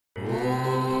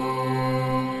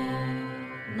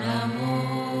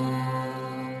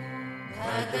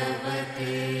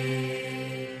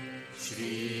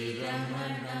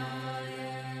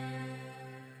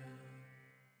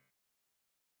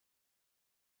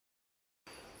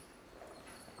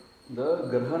இந்த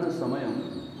கிரகண சமயம்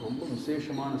ரொம்ப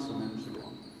விசேஷமான சமயம்னு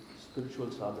சொல்லுவாங்க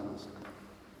ஸ்பிரிச்சுவல் சாதனஸ்க்கு.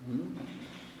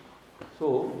 ஸோ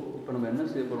இப்போ நம்ம என்ன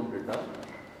செய்ய போகிறோம் கேட்டால்,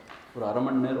 ஒரு அரை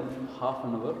மணி நேரம், half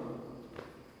an hour,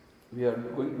 we are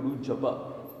going to do japa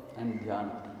and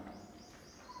dhyana.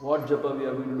 What japa we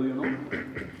are going to do, you know?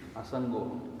 Asango.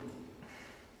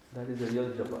 That is the real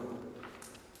japa.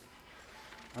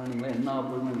 ஆனால் நீங்களாம் என்ன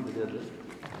ஆகுதுன்னு எனக்கு தெரியாது.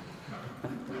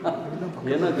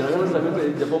 ஏன்னா கிரகண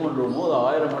சமயத்தில் ஜப்பம் பண்ணுறோமோ அது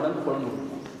 1000 மடங்கு பலன்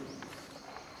கொடுக்கும்.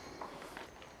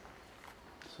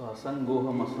 ஸோ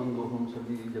அசங்கோகம் அசங்கோகம்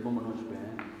சொல்லி ஜப்பம் பண்ண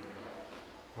வச்சுப்பேன்.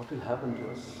 What will happen to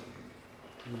us?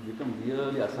 We will become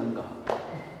really அசங்கா.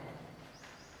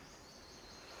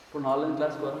 இப்போ 4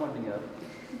 கிளாஸ்க்கு வர மாட்டீங்க யாரும்.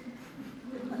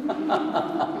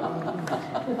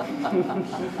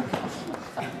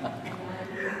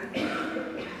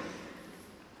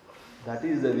 That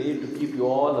is the way to keep you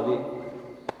all away.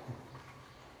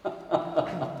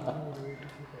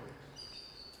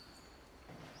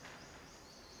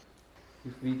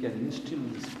 If we can instill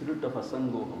the spirit of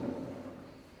Asangogam,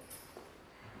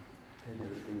 then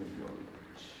everything will be all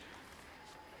right.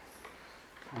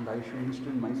 And I should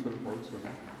instill myself also.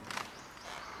 No?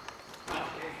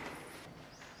 Okay.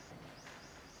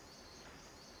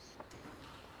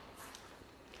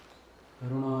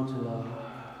 Arunachala.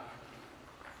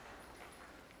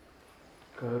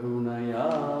 Karunaya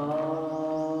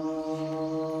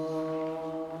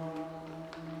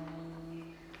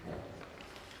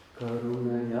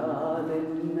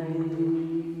Karunayalennai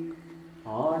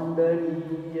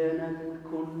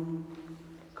ஆண்டனியனக்குன்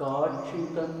காட்சி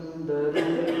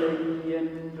தந்தருளை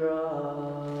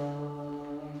என்றார்.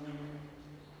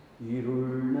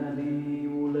 இருள் நதி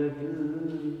உலகில்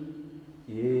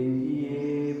ஏங்கியே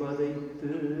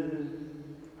பதைத்து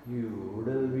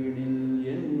யூடல் விடில்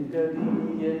என் கதி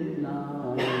என்ன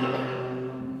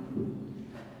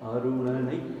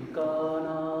அருணனை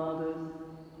காணாது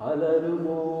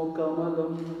அலருமோ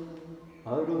கமலம்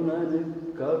அருணனு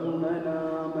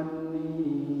கருணனாமன்னி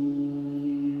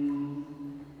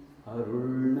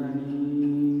அருள்நனி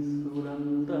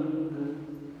சுரந்தங்கு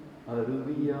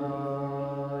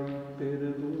அருவியாய்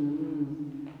பெருகும்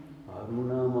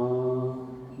அருணமா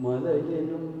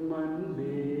மலையெனும்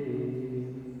அன்பே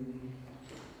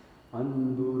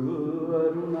அன்புரு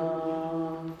அருணா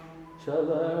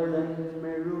சலடன்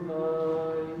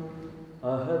மெழுகாய்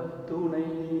அகத்துணை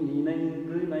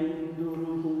நினைந்து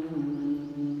நைந்துருகும்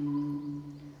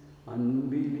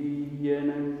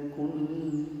அன்பிலியனக்குன்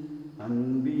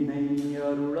அன்பினை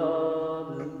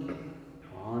அருளாது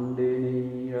ஆண்டனை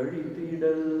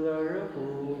அழித்திடல் அழகோ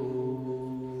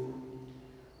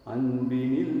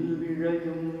அன்பினில்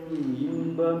விழையும்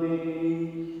இன்பமே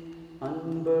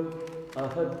அன்பர்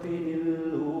அகத்தினில்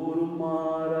ஊரும்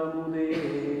மாறமுதே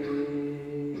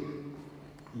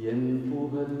என்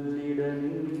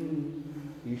புகலிடனின்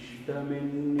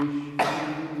இஷ்டமென்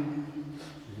இஷ்டம்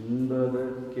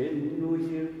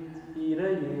என்பதற்கென்னுயிர்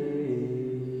இறையே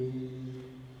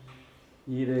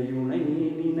இறையுனை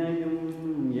நினையும்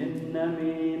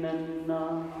எண்ணமே நன்னா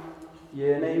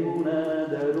எனை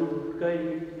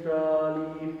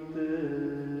உணதருட்கயிற்றாலீர்த்து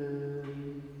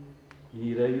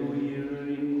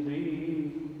இறையுயிரின்றி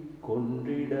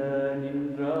கொன்றிட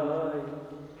நின்றாய்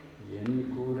என்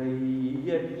குறை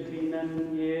இயற்றினன்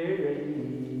ஏழை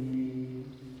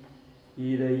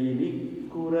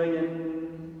இறையினிக்குறையன்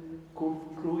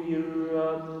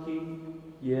குற்றுயிராக்கி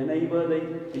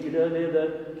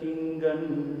எனைவதைத்திடலெதற்கிங்கன்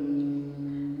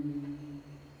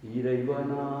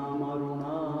இறைவனாம்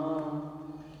அருணா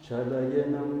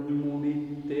சலயனம்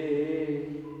முடித்தே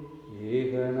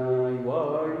ஏகனாய்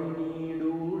வாழி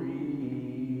நீடூழி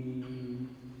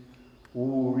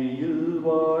ஊழியில்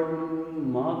வாழும்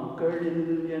மாக்களில்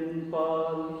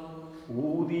என்பால்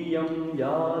ஊதியம்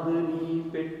யாது நீ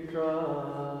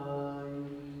பெற்றாய்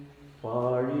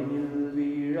பாழினில்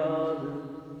வீழாது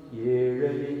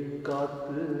ஏழையை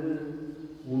காத்து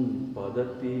உன்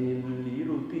பதத்தினில்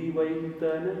இருத்தி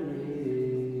வைத்தனையே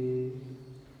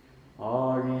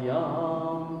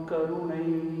ஆழியாம் கருணை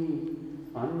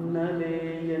அண்ணலே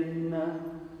என்ன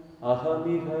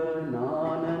அகமிக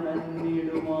நான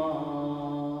நன்னிடுமா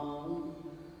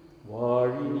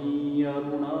வாழினி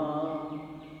அருணா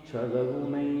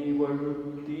சலவுனை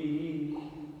வழுத்தி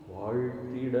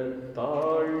வாழ்த்திடத்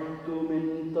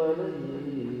தாழ்த்துமென்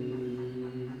தலையே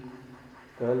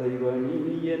தலைவனி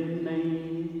என்னை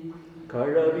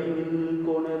கழவினில்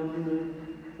கொணர்ந்து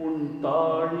உன்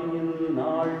தாழினில்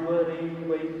நாள்வரை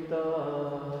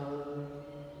வைத்தார்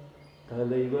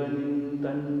தலைவனின்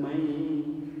தன்மை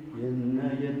என்ன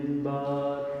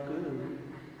என்பார்க்கு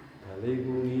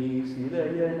தலைகுனி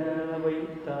சிறையன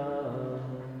வைத்தார்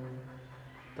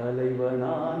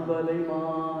தலைவனான்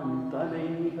வலைமான் தனை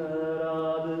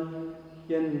நிகராது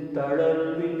என்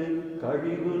தளர்வினு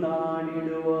கழிவு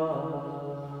நாடிடுவார்.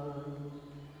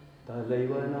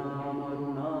 தலைவனாம்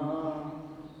அருணா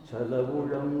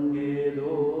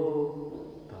சலவுழங்கேதோ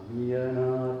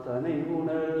தமியனார் தனை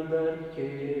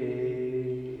உணர்தற்கே.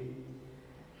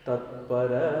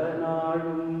 தத்பர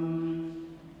நாளும்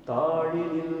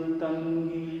தாழினில்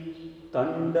தங்கி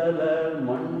தண்டலர்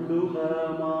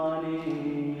மண்டுகமானே.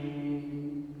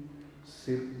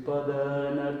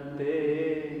 சிற்பதனத்தே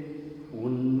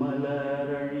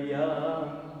உன்மலரழியா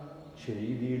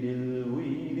செய்திடில்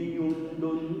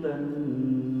உய்தியுண்டுந்தன்.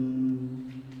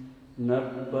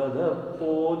 நற்பத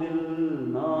போதில்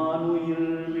நான்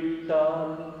உயிர்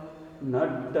விட்டால்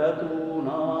நட்ட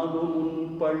தூணாகும் உன்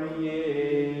பழியே.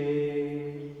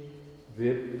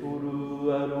 வெப்புரு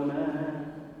அருண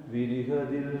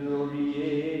விரிகதில்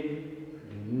ஒழியே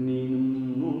இன்னினும்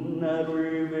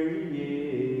நுண்ணருள் வெளியே.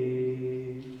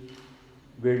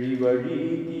 வெளிவழி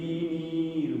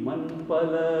தீநீர்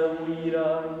மண்பல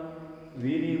உயிராய்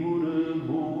விரிவுரு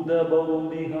பூத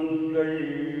பௌதிகங்கள்.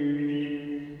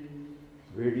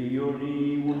 வெளியொழி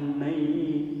உன்னை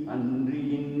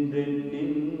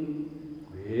அன்றியின்றென்னின்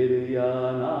வேறு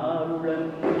யானாருடன்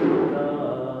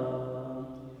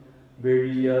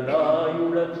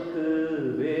வெளியதாயுளத்து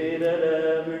வேரற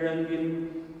விளங்கின்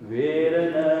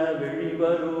வேரன வெளிவருவேனார்.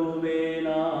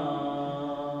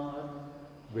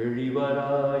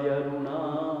 வெளிவராயருணா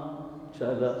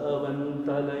சல அவன்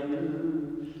தலையில்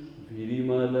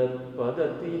விரிமலர்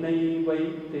பதத்தினை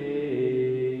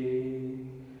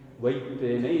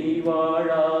வைத்தனை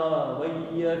வாழா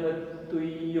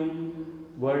வையகத்துய்யும்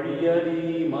வழியறி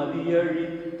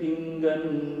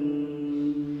மதியழித்திங்கன்.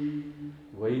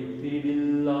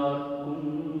 வைத்திடில்லார்க்கும்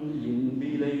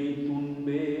இன்பிலை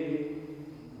துன்பே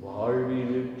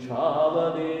வாழ்வில்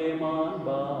சாவதே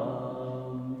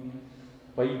மாண்பாம்.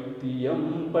 பைத்தியம்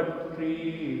பற்றி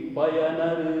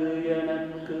பயனரு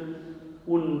எனக்கு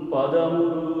உன்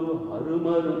பதமுரு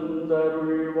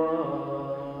அருமருந்தருள்வாய்.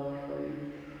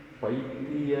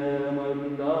 பைத்திய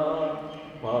மருந்தா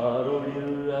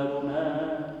பாரொழில் அருண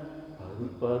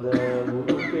அருப்பத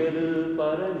ஒரு பெரு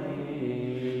பரனே.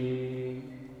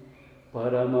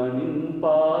 பரமனின்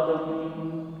பாதம்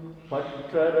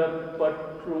பற்றறப்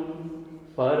பற்றும்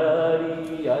பரரி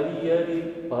அரியறி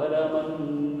பரமன்.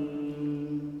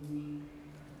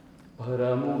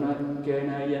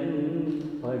 பரமுனக்கெனையன்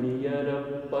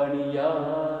பணியறப்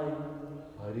பணியாய்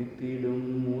பறித்திடும்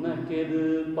உனக்கெது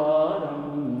பாரம்.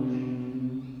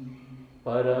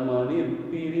 பரமனிற்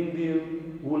பிரிந்தில்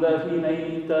உலகினை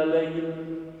தலையில்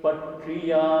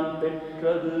பற்றியான்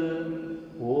பெற்றது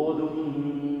போதும்.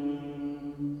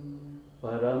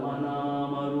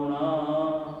 பரமநாமருணா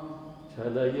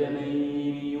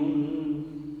சலயனையும்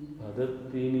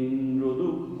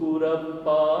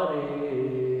பதத்தினின்றொதுக்குறப்பாரே.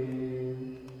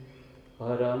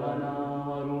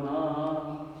 பரமநாமருணா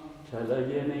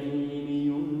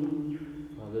சலயனையும்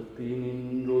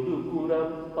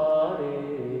பதத்தினின்றொதுக்குறப்பாரே.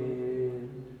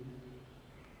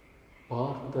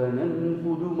 பார்த்தனன்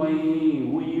புதுமை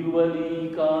உயிர்வலி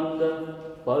காந்த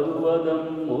பருவதம்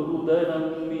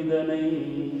ஒருதரம் இதனை.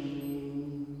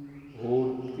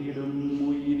 ஓர்த்திடும்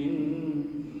உயிரின்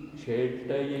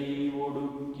சேட்டையை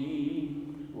ஒடுக்கி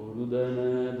ஒருதன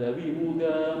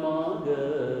தவிமுகமாக.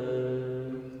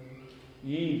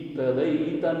 ஈர்த்ததை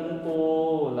தன்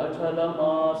போல்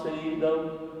அச்சலமா செய்தவ்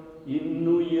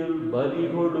இன்னுயிர்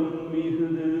பலிகொடும்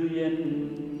மிகுது என்.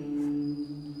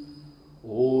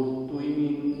 ஓர்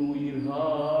தூய்மின்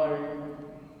உயிர்காள்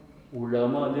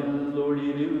உளமதில்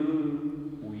ஒளிரில்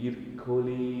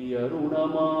உயிர்கொலி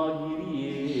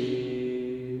அருணமாகிரியே.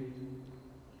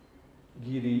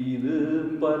 கிரீது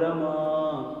பரமா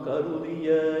கருதிய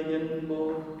என்போ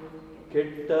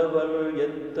கெட்டவர்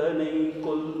எத்தனை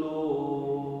கொல்லோ.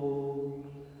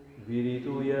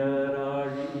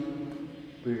 விரிதுயராழி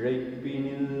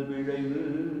பிழைப்பினில் விழைவு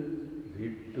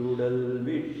விட்டுடல்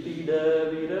விட்டிட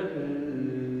விறகு.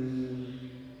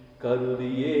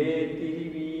 கருதியே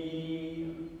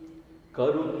திரிவீர்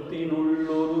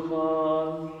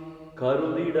கருத்தினுள்ளொருகால்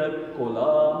கருதிடக்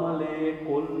கொலாமலே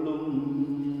கொல்லும்.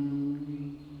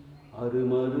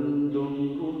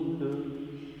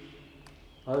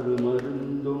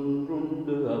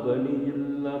 அருமருந்தொன்றுண்டு அவனியில்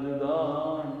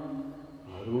அதுதான்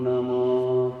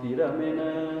அருணமாத்திரமென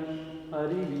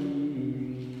அறிவி.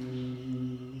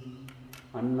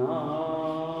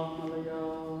 அண்ணாமலையாய்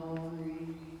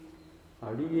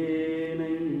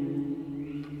அடியேனை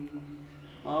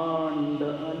ஆண்ட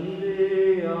அன்பே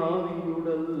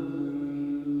ஆவியுடல்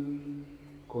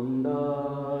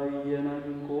கொண்டாய்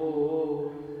எனக்கோ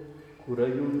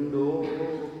குறையுண்டோ.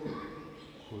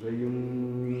 குறையும்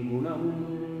குணமும்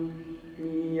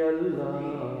நீயல்லா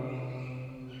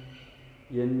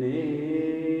என்னே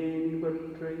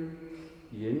பற்றை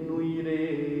என் உயிரே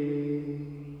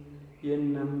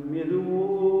எண்ணம் எதுவோ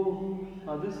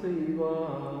அது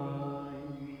செய்வாய்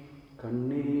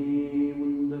கண்ணே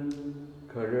உந்தன்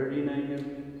கழலினையன்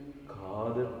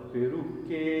காதற்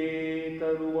பெருக்கே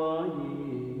தருவாயே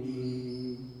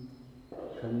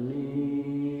கண்ணே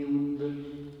உந்தன்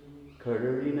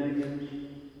கழலினையன்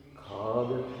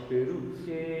காதற்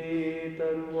பெருக்கே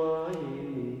தருவாயே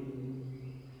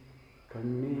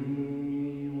கண்ணே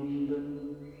உந்தன்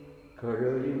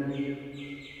கழலினையன்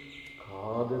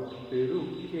காதற்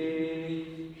பெருக்கே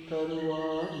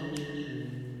தருவாயே.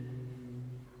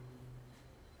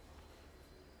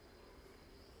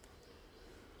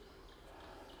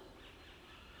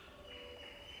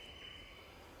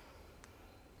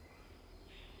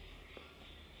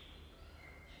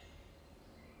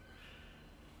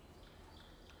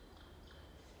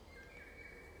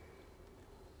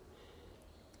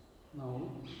 Now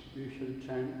we shall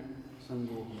chant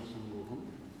Sangoham Sangoham.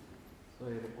 So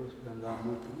I request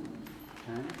Gangama to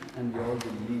chant and we all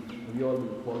will lead, we all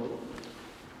will follow.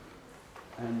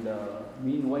 And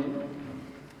meanwhile,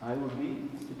 I would be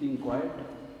sitting quiet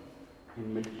in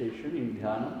meditation, in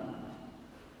Dhyana.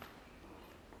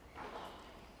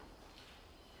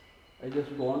 I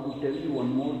just want to tell you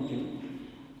one more thing.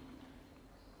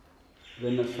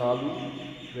 When a sadhu,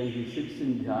 when he sits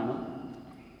in Dhyana,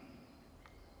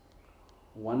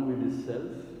 one with his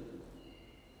self,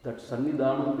 that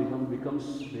Sannidhanam becomes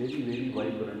very, very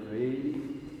vibrant, very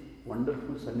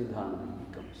wonderful Sannidhanam it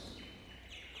becomes.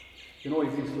 You know,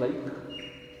 it is like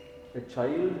a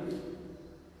child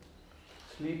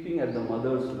sleeping at the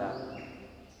mother's lap.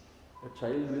 A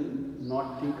child will not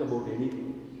think about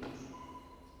anything.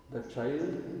 The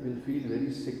child will feel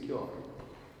very secure,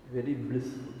 very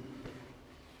blissful.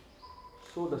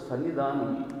 So the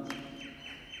Sannidhanam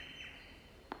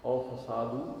of a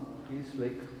sadhu is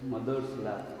like mother's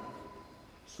lap.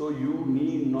 So you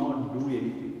need not do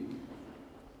anything.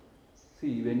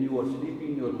 See, when you are sleeping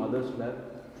in your mother's lap,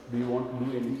 do you want to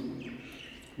do anything?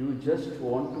 You just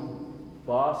want to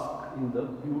bask in the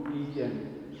beauty and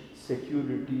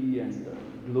security and the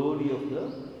glory of the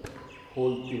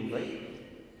whole thing, right?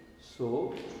 So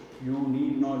you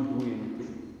need not do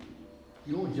anything.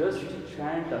 You just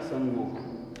chant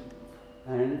Asangoham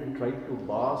and try to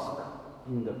bask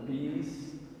in the peace,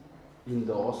 in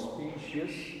the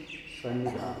auspicious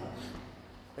Sannidhana.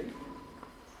 Right?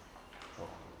 Oh.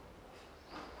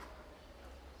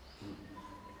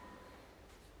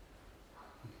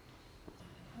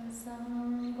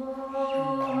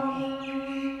 Asangoham,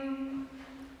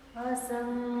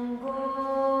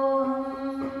 asangoham,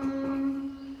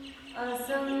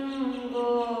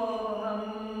 asangoham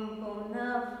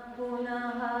punah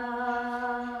punaha.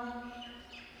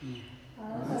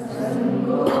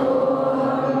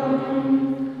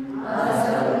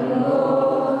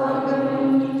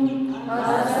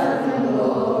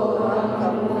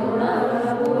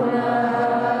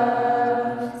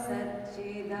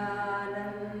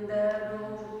 Satchidananda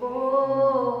Rupo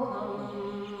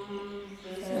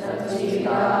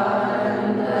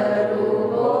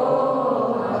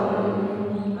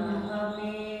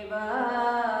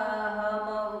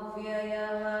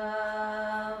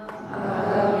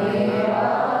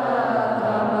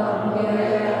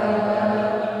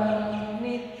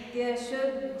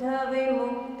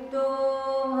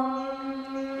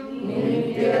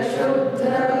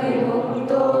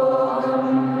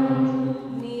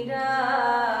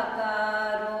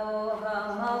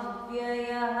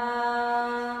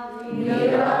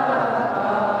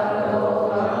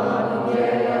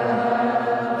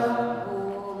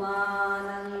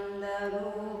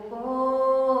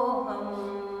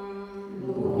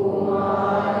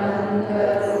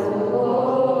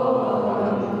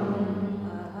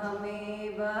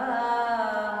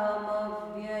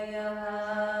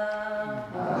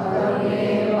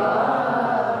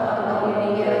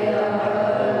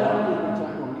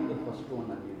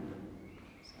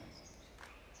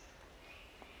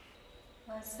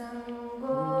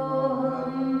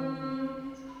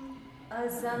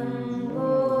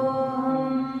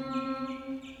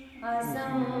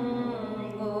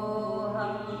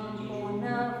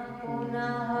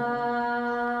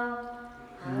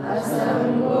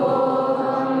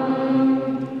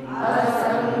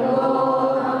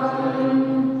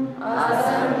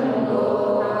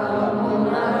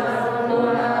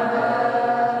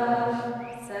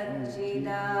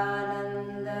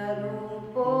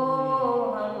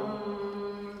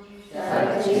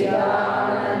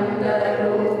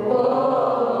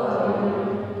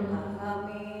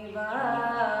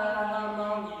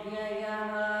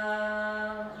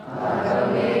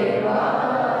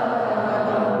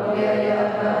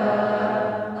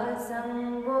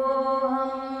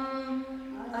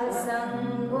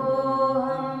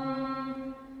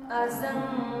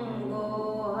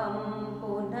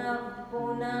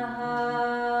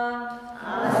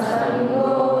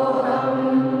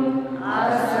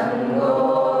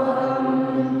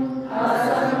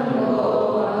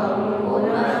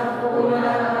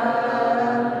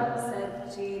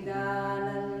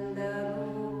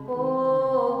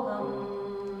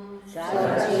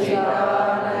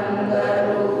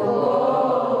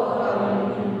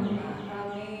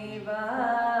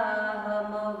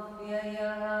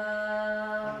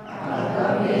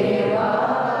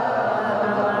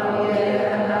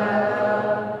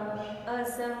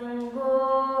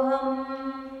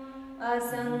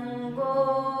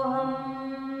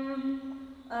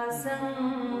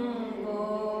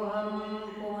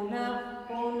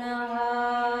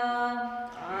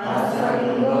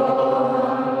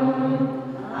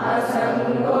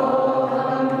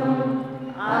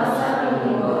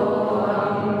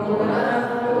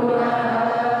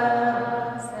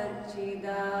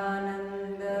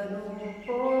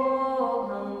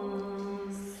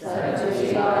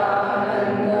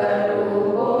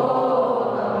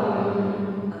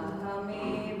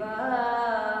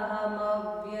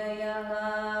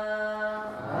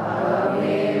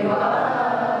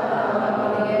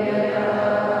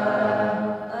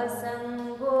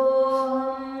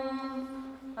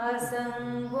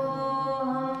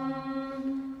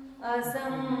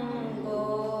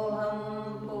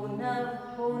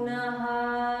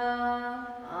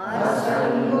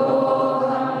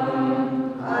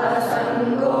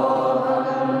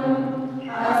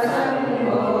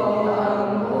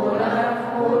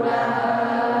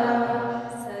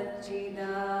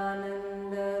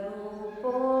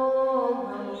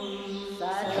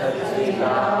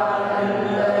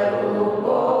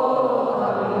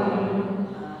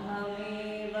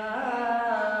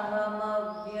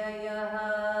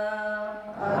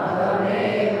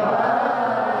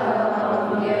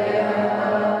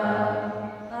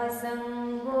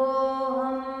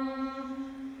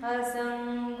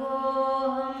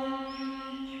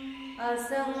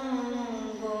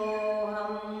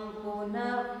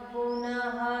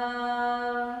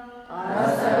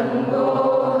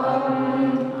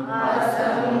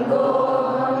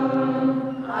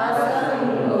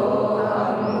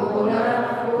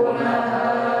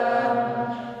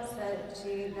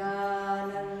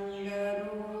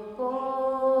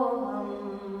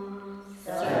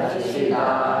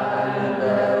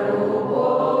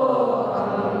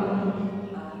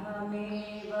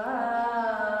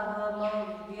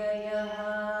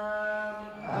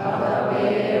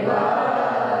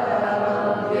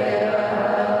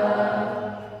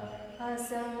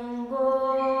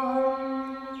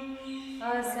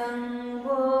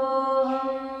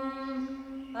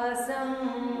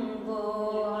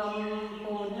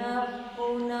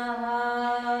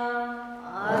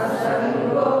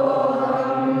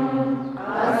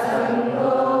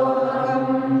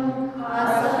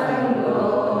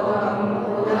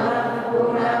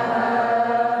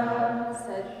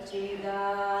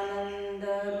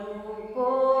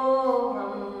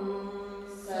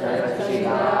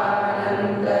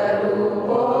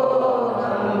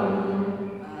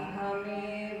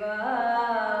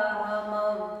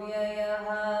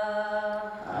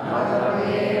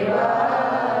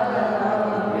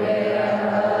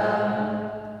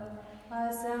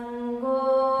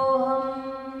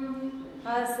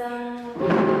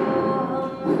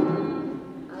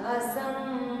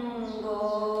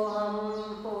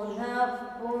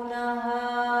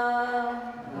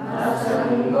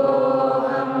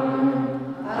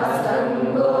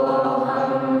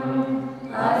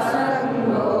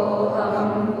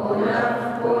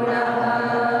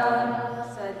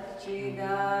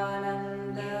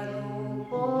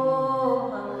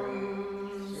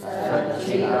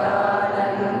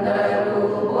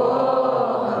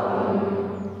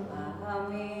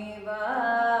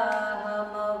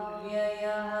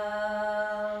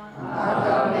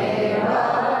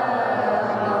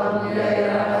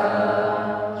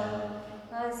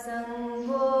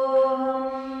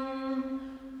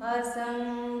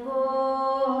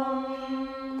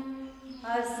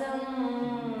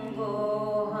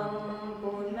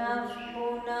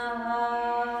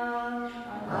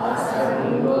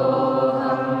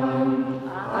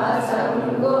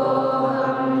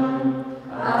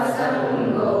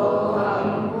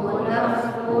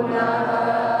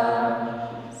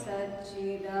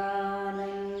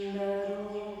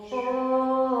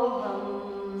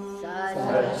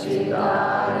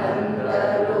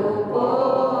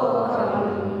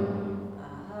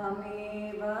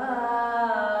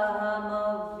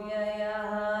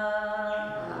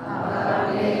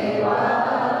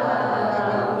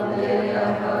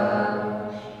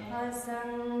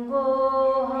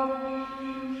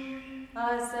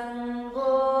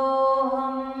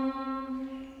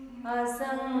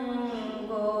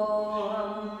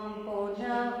असंगोऽहं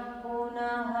पुनः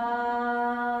पुनः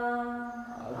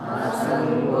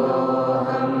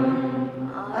असंगोऽहम्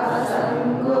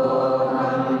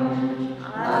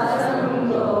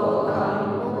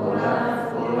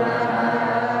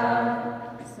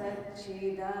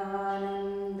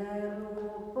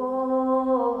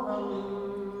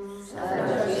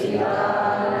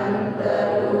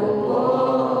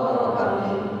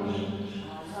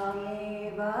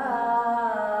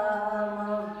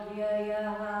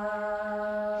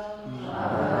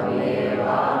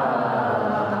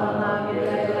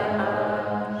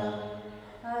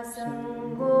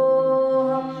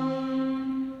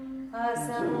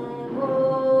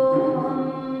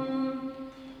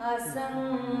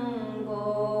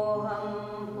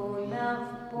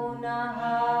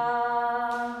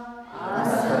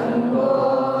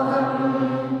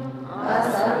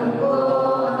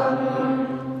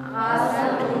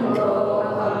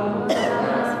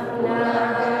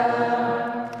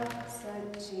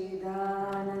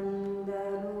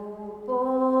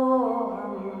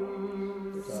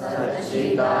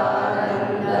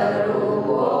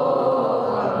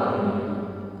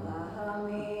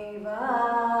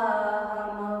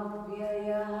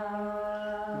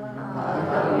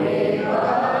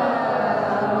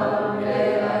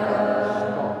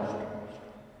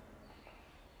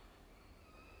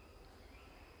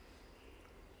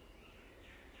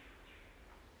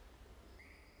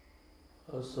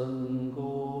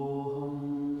Sasangoham.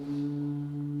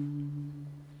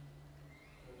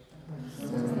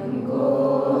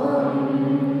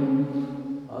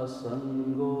 Asangoham.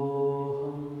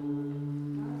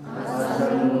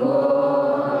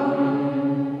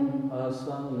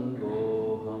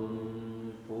 Asangoham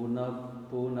punah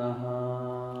punaha.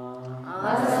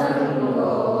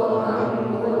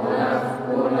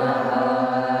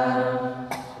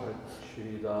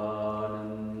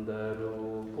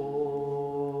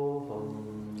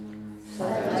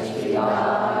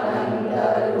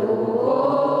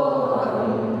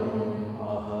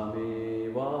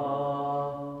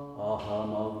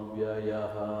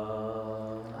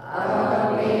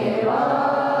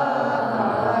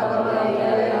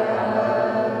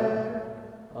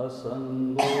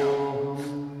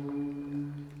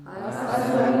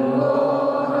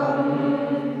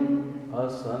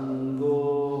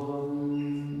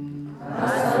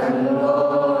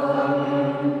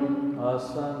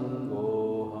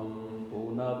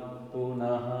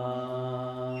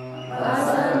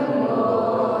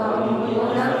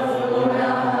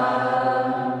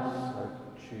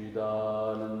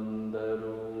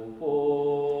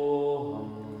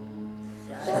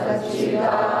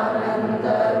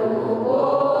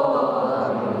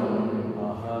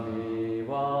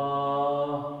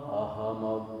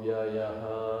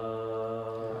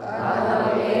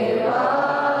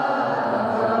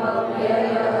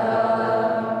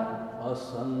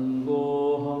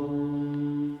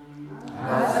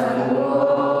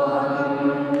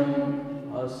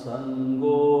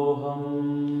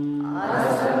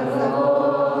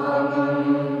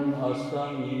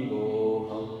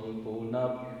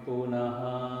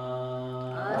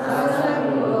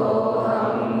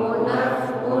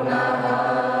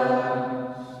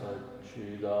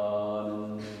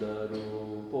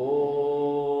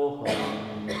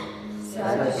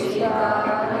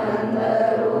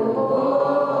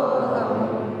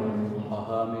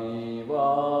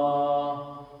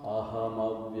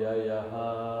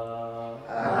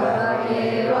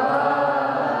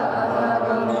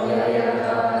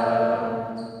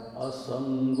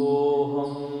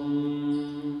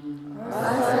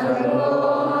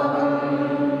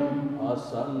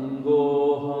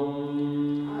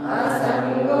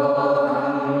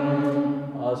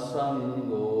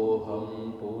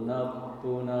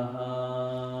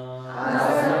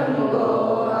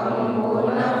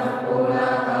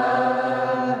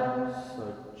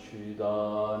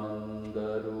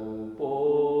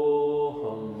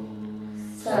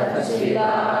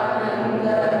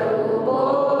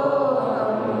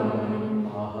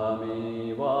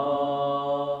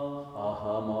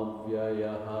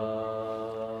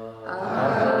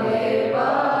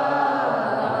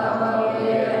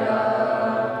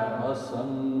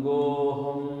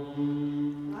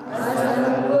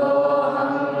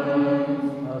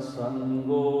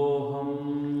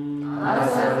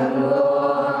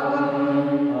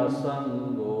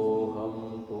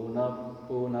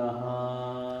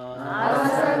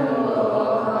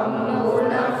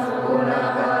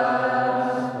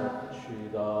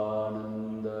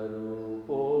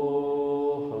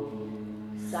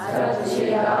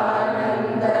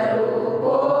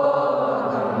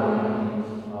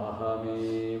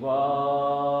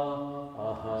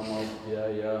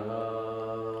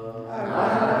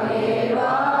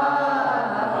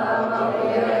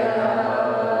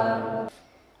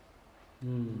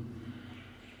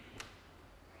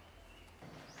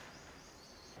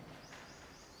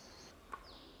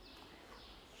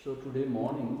 So today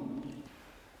morning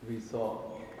we saw,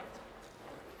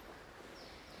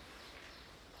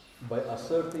 by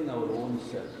asserting our own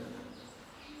self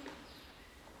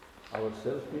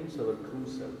means our true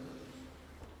self,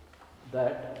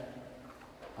 that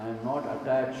I am not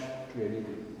attached to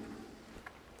anything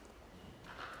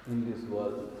in this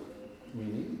world.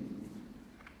 Meaning,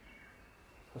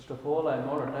 first of all, I am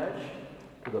not attached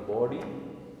to the body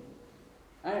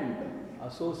and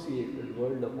associated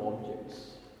world of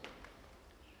objects.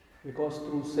 Because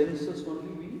through senses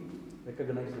only we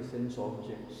recognize the sense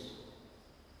objects.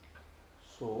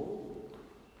 So,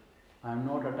 I am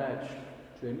not attached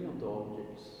to any of the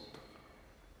objects.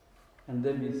 And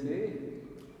then we say,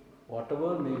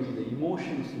 whatever may be the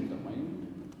emotions in the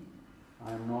mind,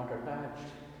 I am not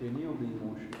attached to any of the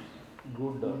emotions,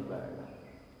 good or bad.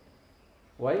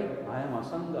 Why? I am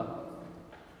asanga.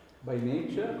 By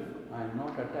nature, I am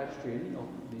not attached to any of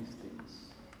these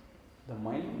things. The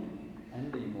mind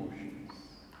and the emotions.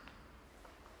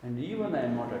 And even I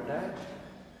am not attached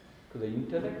to the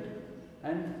intellect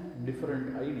and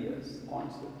different ideas,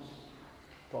 concepts,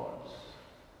 thoughts.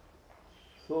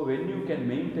 So when you can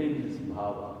maintain this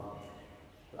bhava,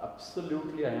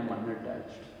 absolutely I am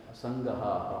unattached.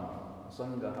 Asangaha aham,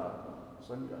 asangaha aham,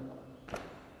 asangaha.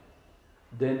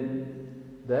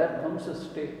 Then there comes a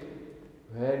state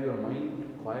where your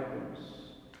mind quietens,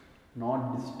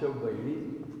 not disturbed by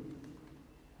anything.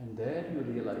 And there you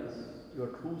realize your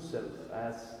true self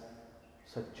as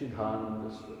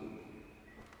Satchidananda Swarupa.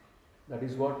 That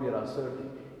is what we are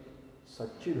asserting.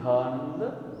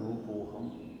 Satchidananda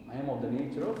Rupoham. I am of the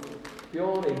nature of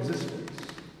pure existence.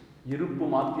 Iruppu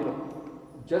Matiram.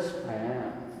 Just I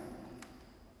am.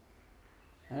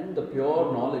 And the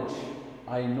pure knowledge,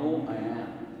 I know I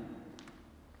am.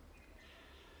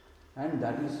 And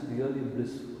that is really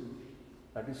blissful.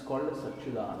 That is called as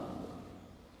Satchidananda.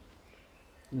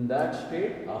 In that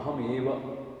state, Aham Eva,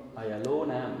 I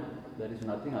alone am. There is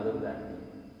nothing other than me.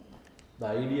 The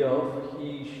idea of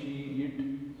he, she,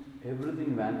 it,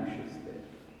 everything vanishes there.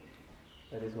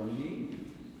 There is only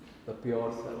the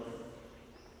pure self.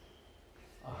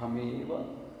 Aham Eva,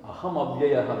 Aham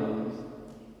Abhyayaha means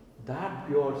that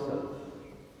pure self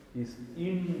is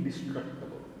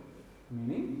indestructible.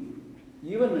 Meaning,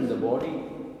 even when the body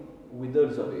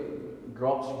withers away,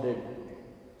 drops dead,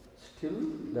 still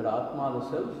that Atma, the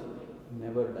self,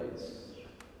 never dies.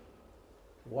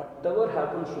 Whatever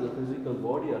happens to the physical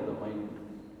body or the mind,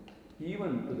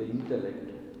 even to the intellect,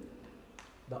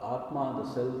 the Atma,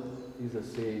 the self, is the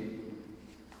same.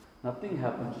 Nothing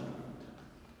happens to it.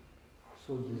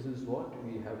 So this is what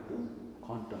we have to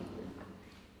contemplate.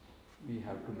 We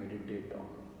have to meditate on.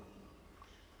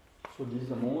 So this is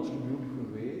the most beautiful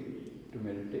way to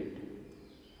meditate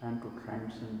and to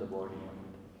transcend the body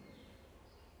mind.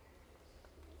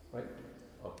 Right?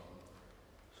 Okay.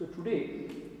 So today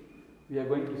we are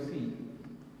going to see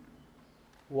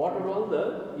what are all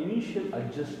the initial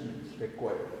adjustments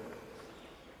required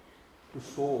to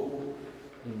soar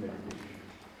in meditation.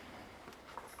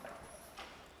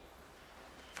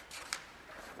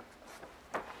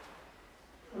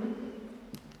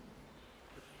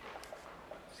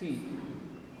 See,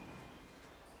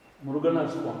 Murugana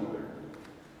Swamigal,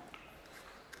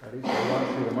 that is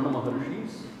Swami Ramana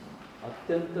Maharshi's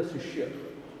Atyanta Sishya,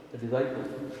 the disciple,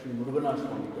 Sri Murugana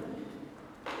Swamigal.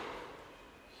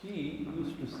 He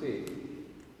used to say,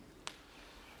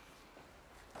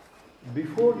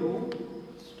 before you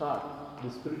start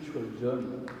the spiritual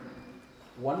journey,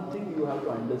 one thing you have to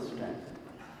understand,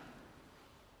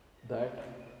 that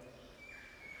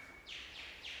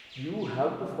you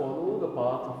have to follow the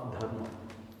path of Dharma.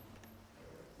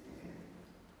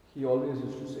 He always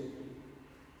used to say,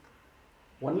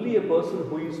 only a person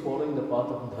who is following the path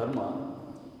of Dharma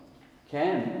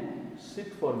can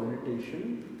sit for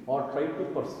meditation or try to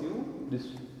pursue this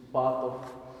path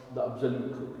of the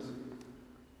absolute truth.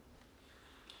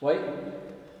 Why?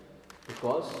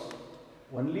 Because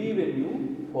only when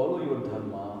you follow your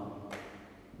Dharma,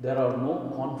 there are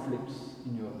no conflicts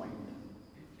in your mind.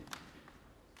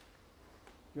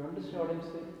 You understand what I'm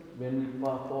saying? When we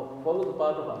follow the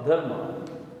path of Adharma,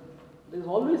 there is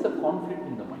always a conflict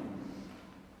in the mind.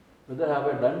 Whether have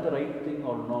I done the right thing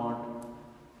or not,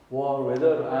 or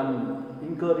whether I am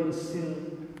incurring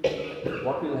sin,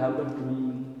 what will happen to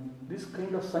me? This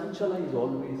kind of sanchala is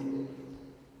always there.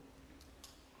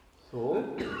 So,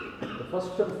 the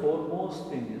first and foremost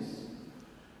thing is,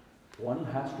 one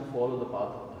has to follow the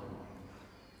path of Dharma.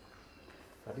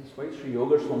 That is why Sri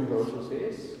Yoga Swami also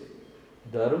says,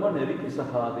 Dharma neri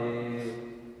kisahade.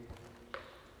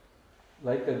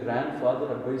 Like a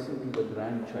grandfather advising to the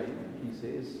grandchild, he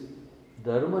says,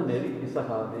 Dharma neri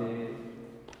kisahade.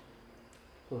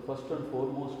 So first and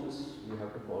foremost is, we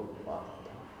have to follow the path of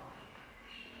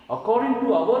Dharma. According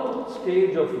to our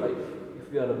stage of life,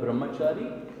 if we are a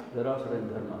brahmachari, there are certain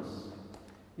dharmas.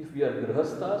 If we are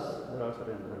grihasthas, there are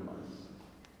certain dharmas.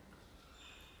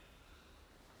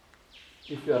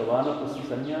 If you are vanaprastha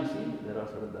sannyasi, there are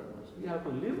certain dharmas. We have to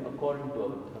live according to our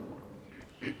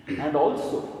dharma. And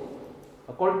also,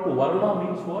 according to varna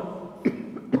means what?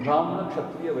 Brahmana,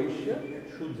 Kshatriya,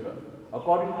 Vaishya, Shudra.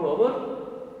 According to our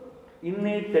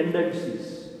innate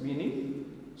tendencies, meaning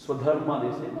swadharma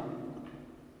they say.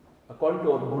 According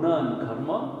to our guna and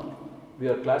karma, we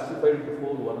are classified into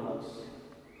 4 varnas.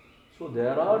 So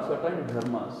there are certain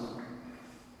dharmas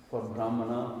for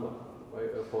Brahmana,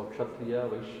 for Kshatriya,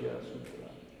 Vaishya, Shudra.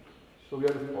 So we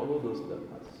have to follow those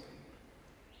dharmas.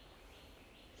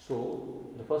 So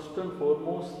the first and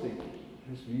foremost thing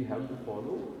is we have to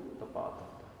follow the path of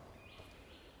Dharma.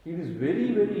 It is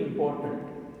very, very important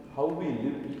how we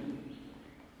live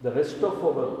the rest of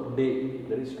our day.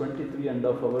 There is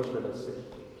 23.5 hours, let us say,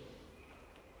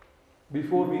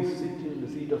 before we sit in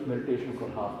the seat of meditation for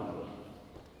half an hour.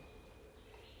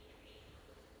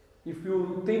 If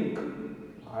you think,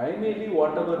 I may live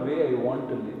whatever way I want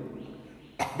to live.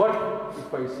 But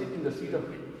if I sit in the seat of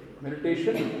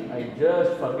meditation, I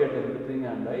just forget everything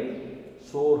and I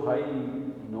soar high.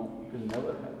 No, it will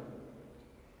never happen.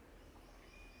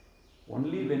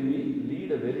 Only when we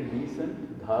lead a very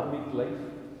decent dharmic life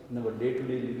in our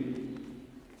day-to-day living,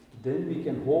 then we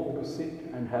can hope to sit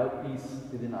and have peace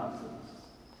within ourselves.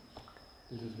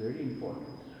 This is very important,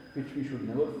 which we should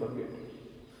never forget.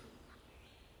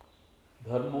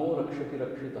 Dharmo rakshati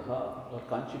rakshitaha, or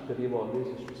Kanchi Karyava always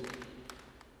used to say.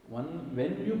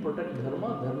 When you protect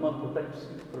dharma, dharma protects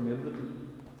you from everything.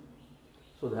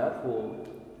 So therefore,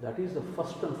 that is the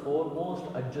first and foremost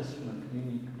adjustment we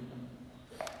need to do.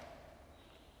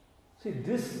 See,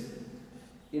 this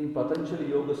in Patanjali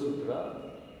Yoga Sutra,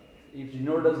 it's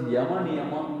denoted as Yama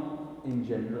Niyama in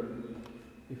general.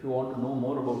 If you want to know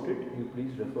more about it, you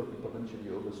please refer to Patanjali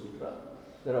Yoga Sutra.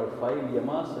 There are 5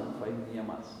 yamas and 5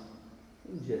 niyamas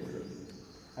in general.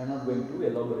 I am not going to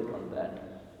elaborate on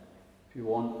that. If you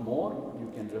want more,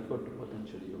 you can refer to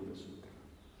Patanjali Yoga Sutra.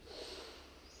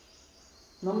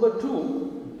 Number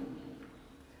 2,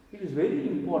 it is very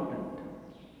important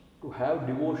to have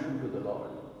devotion to the Lord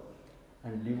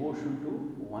and devotion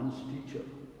to one's teacher,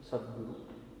 Sadguru.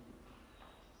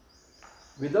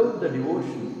 Without the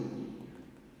devotion,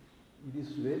 it is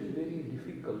very, very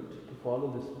difficult to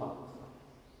follow this path.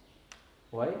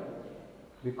 Why?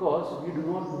 Because we do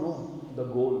not know the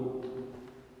goal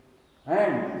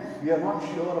and we are not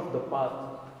sure of the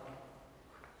path.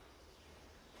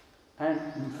 And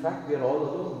in fact, we are all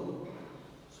alone.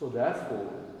 So therefore,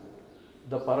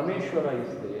 the Parameshwara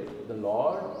is there, the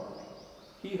Lord.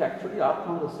 He is actually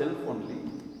Atma, the self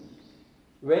only.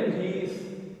 When he is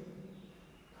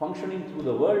functioning through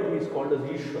the world, he is called as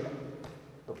Ishvara,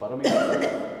 the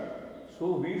Parameshwara.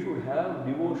 So we should have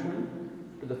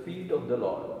devotion to the feet of the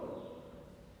Lord.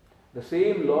 The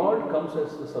same Lord comes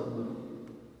as the Sadguru.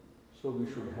 So we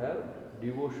should have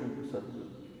devotion to Sadguru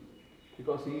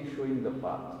because he is showing the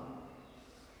path.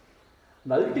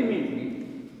 And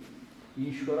ultimately,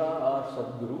 Ishvara or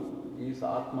Sadguru is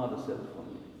Atma, the self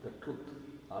only, the truth,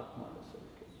 Atma, the self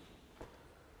only.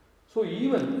 So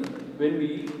even when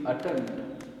we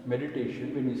attend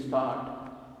meditation, when we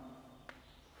start,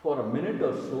 for a minute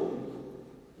or so,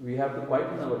 we have to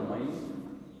quieten our mind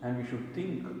and we should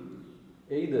think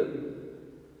either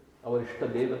our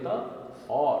Ishta Devata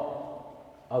or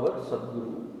our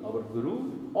Sadguru, our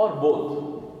Guru, or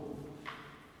both.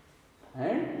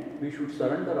 And we should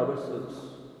surrender ourselves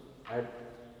at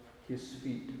his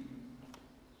feet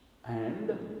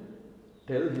and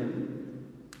tell him,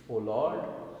 "Oh Lord,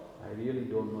 I really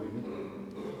don't know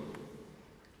anything.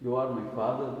 You are my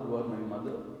father, you are my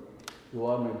mother, you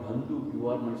are my bandhu, you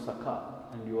are my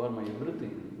sakha, and you are my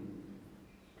everything.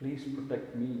 Please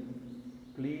protect me,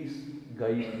 please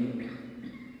guide me,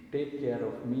 take care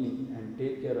of me and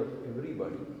take care of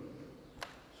everybody."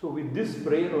 So with this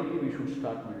prayer only we should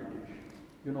start meditation.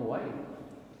 You know why?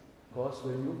 Because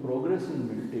when you progress in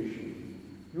meditation,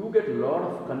 you get a lot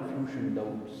of confusion,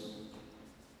 doubts.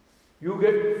 You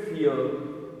get fear,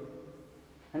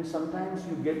 and sometimes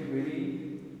you get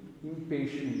very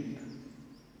impatient.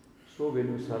 So when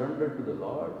you surrender to the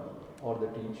Lord or the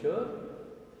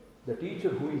teacher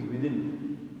who is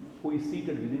within, who is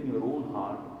seated within your own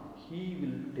heart, he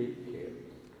will take care.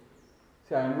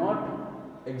 See, I am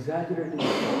not exaggerating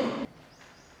at all.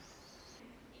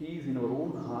 He is in our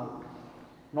own heart,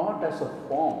 not as a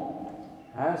form,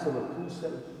 as our true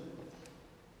self.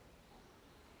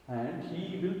 And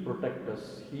he will protect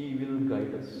us, he will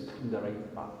guide us in the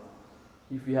right path.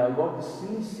 If we have got the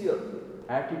sincere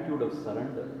attitude of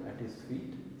surrender at his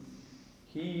feet,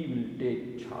 he will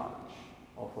take charge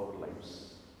of our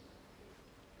lives.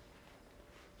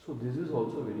 So this is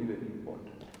also very, very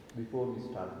important before we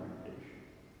start meditation.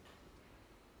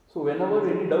 So whenever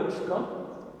any doubts come,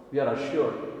 we are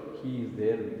assured he is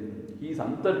there within. He is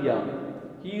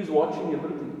Antaryami. He is watching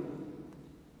everything.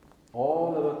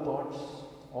 All our thoughts,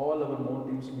 all our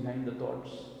motives behind the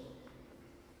thoughts,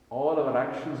 all our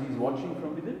actions he is watching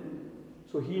from within.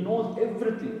 So he knows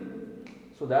everything.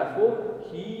 So therefore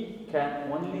he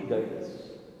can only guide us.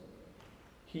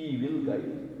 He will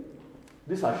guide.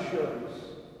 This assurance.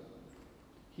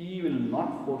 He will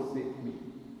not forsake me.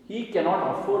 He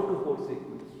cannot afford to forsake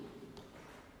me.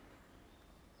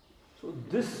 So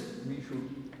this we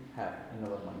should have in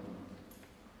our mind.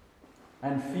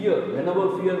 And fear,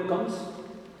 whenever fear comes,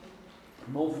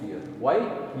 no fear. Why?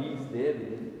 He is there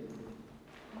within.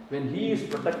 When he is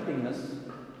protecting us,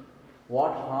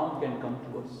 what harm can come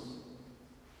to us?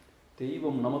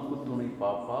 Teivam namakku thunai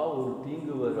papa, oru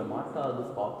thingu vara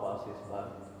maatadu papa, says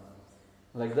Bhagavad.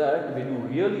 Like that, when you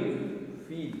really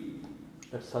feel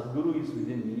that Sadguru is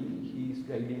within me, he is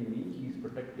guiding me, he is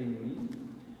protecting me,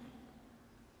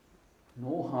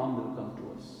 no harm will come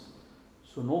to us.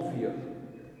 So no fear.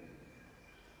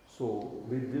 So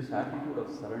with this attitude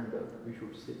of surrender, we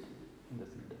should sit in the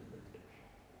seat of meditation.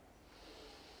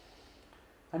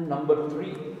 And number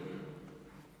 3,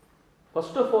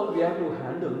 first of all, we have to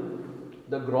handle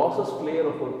the grossest layer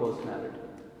of our personality.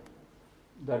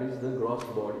 That is the gross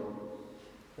body.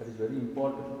 That is very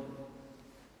important.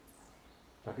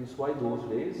 That is why those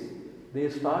days, they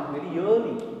start very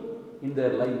early in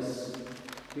their lives.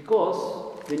 Because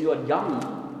when you are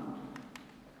young,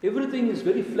 everything is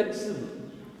very flexible.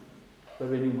 But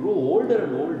when you grow older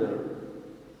and older,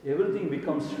 everything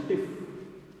becomes stiff.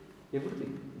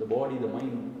 Everything. The body, the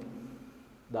mind,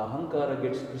 the ahankara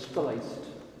gets crystallized.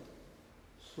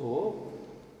 So,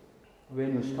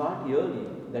 when you start early,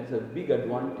 that's a big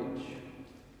advantage.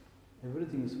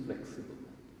 Everything is flexible.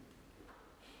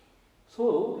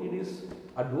 So, it is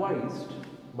advised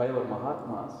by our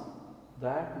Mahatmas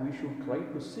that we should try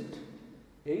to sit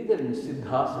either in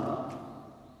Siddhasana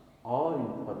or in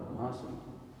Padmasana.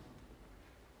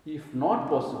 If not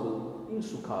possible, in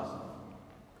Sukhasana.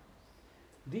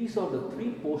 These are the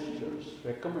 3 postures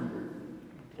recommended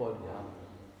for Dhyana.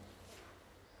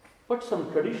 But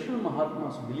some traditional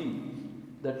Mahatmas believe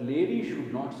that ladies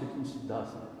should not sit in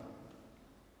Siddhasana.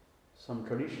 Some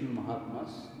traditional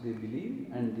Mahatmas, they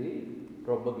believe and they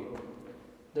propagate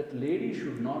that ladies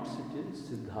should not sit in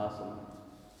Siddhasana.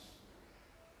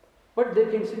 But they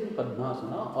can sit in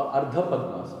Padmasana or Ardha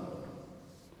Padmasana.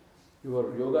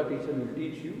 Your yoga teacher will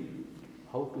teach you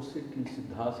how to sit in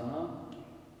Siddhasana,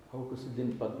 how to sit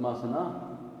in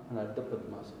Padmasana and Ardha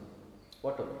Padmasana.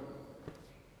 Whatever.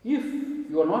 If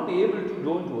you are not able to,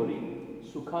 don't worry,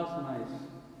 Sukhasana is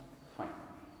fine.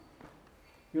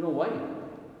 You know why?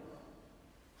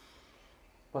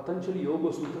 Patanjali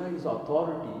Yoga Sutra is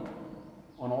authority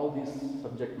on all these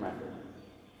subject matter.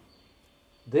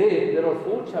 There are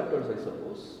 4 chapters, I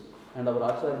suppose, and our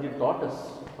Acharya taught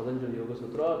us Patanjali Yoga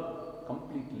Sutra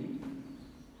completely.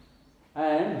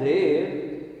 And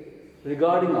there,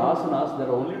 regarding asanas, there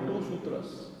are only 2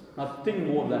 sutras, nothing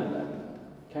more than that.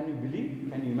 Can you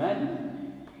believe? Can you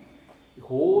imagine? The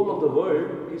whole of the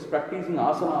world is practicing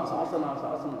asanas.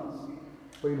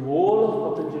 But in whole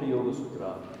of Patanjali Yoga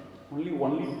Sutra, only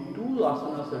 2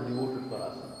 asanas are devoted for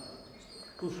asanas.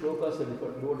 2 shlokas are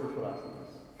devoted for asanas.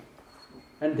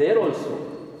 And there also,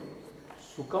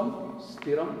 Sukham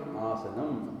Stiram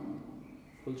Asanam.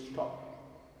 Full stop.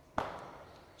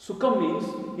 Sukham means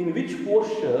in which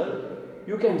posture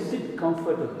you can sit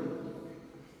comfortably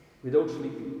without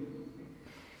sleeping.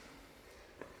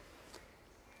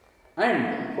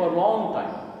 And for a long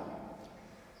time.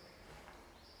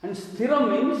 And Stiram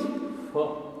means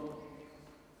firm.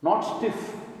 Not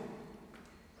stiff.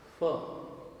 Firm.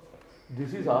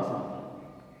 This is asana.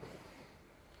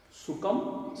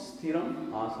 Sukham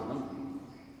Stiram Asanam.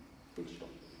 Full stop.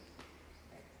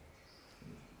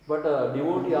 But a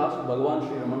devotee asked Bhagavan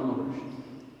Sri Ramana Maharshi,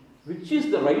 which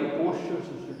is the right posture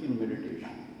to sit in meditation?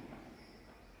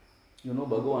 You know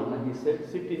Bhagavan, he said,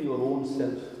 sit in your own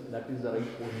self. That is the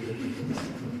right posture.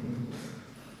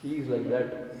 He is like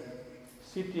that.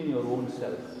 Sit in your own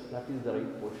self. That is the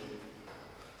right posture.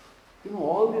 You know,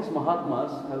 all these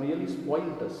Mahatmas have really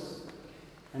spoiled us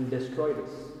and destroyed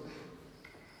us.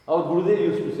 Our Gurudev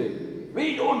used to say,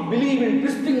 we don't believe in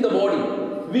twisting the body.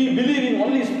 We believe in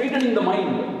only straightening the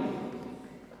mind.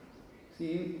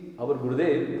 See, our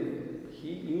Gurudev,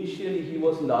 initially he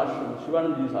was in the ashram,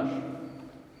 Shivanandaji's ashram.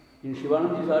 In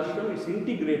Shivanandaji's ashram, it's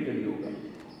integrated yoga.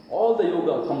 All the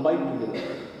yoga combined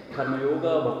together. Karma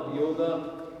yoga, bhakti yoga,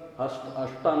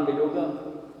 ashtanga yoga,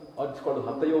 or it's called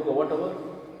hatha yoga, whatever,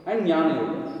 and jnana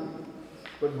yoga.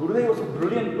 But Gurudev was a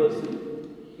brilliant person.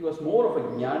 He was more of a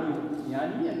jnani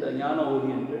and a jnana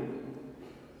oriented.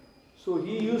 So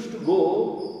he used to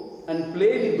go and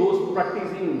play with those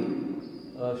practicing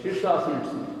Shirshasana.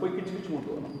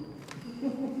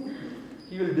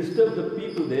 He will disturb the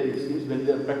people there, it seems, when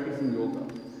they are practicing yoga.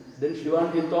 Then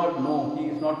Shivanji thought, no, he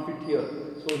is not fit here.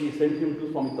 So he sent him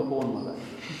to Swami Tiruvannamalai,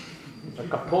 a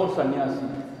Kathor sannyasi,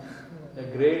 a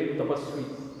great tapasvi,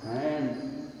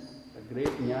 and a great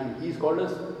jnani. He is called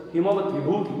as Himavat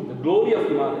Vibhuti, the glory of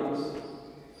Himalayas.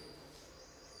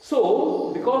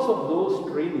 So, because of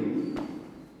those training,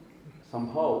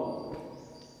 somehow,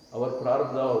 our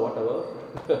prarabdha or whatever,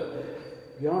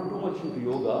 we are not too much into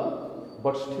yoga,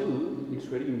 but still, it's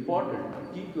very important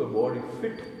to keep your body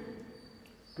fit,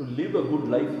 to live a good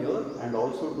life here and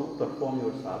also to perform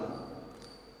your sadhana.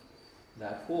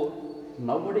 Therefore,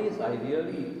 nowadays I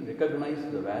really recognize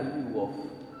the value of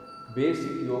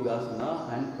basic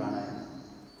yogasana and pranayama.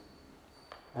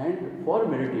 And for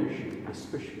meditation,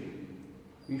 especially,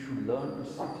 we should learn to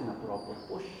sit in a proper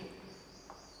posture.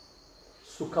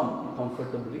 Sukham,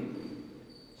 comfortably,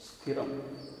 sthiram,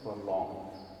 for long.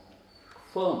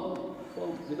 Firm,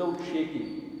 without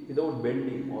shaking, without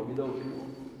bending or without,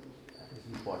 that is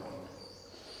important.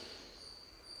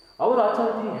 Our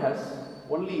Acharya has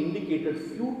only indicated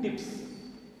few tips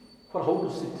for how to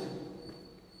sit.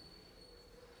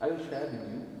 I will share with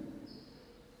you.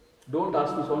 Don't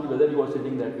ask me, Swami, whether you are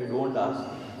sitting that way. Don't ask.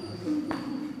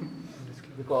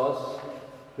 Because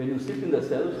when you sit in the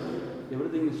self,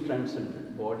 everything is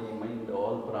transcended. Body, mind,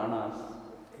 all pranas,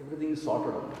 everything is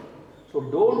sorted out. So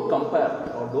don't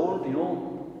compare or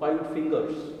don't, point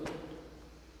fingers.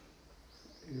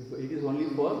 It is only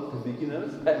for the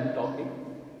beginners I am talking.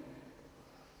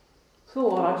 So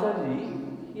our Acharya,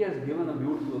 he has given a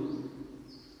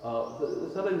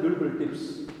certain beautiful tips.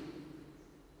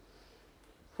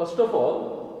 First of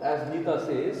all, as Gita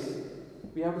says,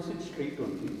 we have to sit straight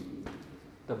only.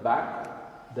 The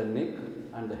back, the neck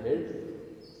and the head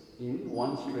in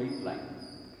one straight line,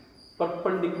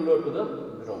 perpendicular to the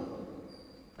ground.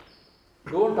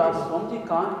 Don't ask, Swamiji,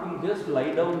 can't we just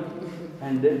lie down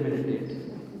and then meditate?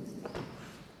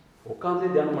 உட்காந்தே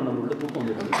தியானம் பண்ண முடியல, தூக்கம்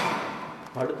வந்துடுது.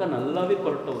 படுத்தா நல்லாவே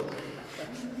பரட்ட வரும்.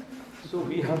 So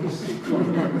we have to sit on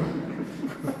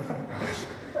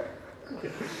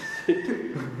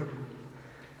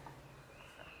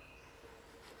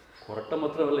ಕೊರಟ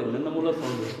ಮಾತ್ರವಲ್ಲ, ಇನ್ನೆನ್ನ ಮೂಲ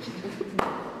sound.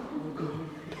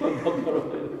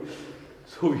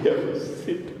 So we have to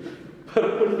sit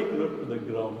perpendicular to the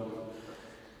ground.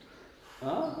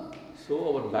 So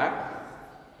our back,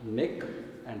 neck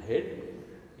and head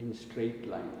in straight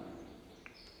line.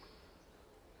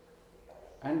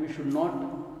 And we should not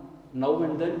now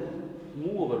and then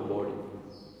move our body.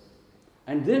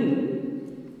 And then,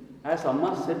 as Amma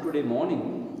said today morning,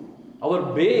 our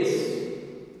base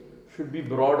should be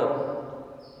broader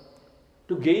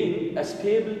to gain a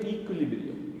stable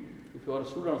equilibrium. If you are a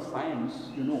student of science,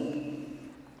 you know,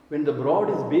 when the broad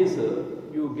is baser,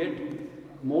 you get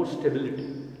more stability.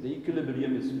 The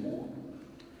equilibrium is more.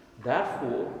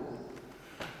 Therefore,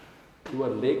 your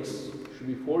legs should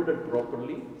be folded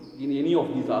properly in any of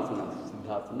these asanas,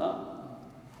 Siddhasana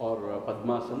or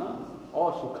Padmasana or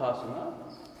Sukhasana,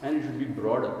 and it should be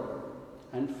broader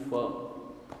and firm,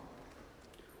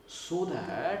 so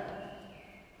that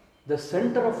the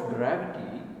center of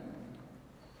gravity,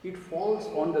 it falls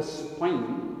on the spine,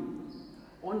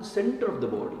 on center of the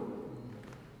body.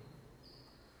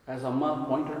 As Amma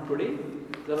pointed today,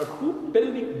 there are two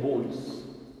pelvic bones,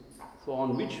 so on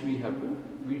which we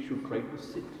should try to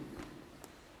sit,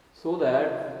 so that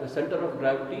the center of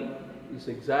gravity is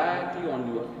exactly on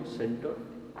your center.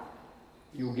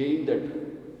 You gain that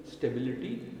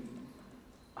stability,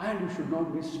 and you should not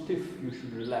be stiff, you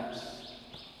should relax.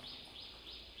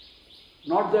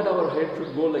 Not that our head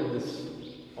should go like this,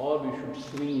 or we should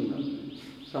swing.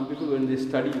 Some people, when they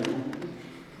study,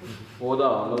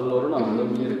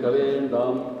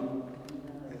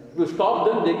 you stop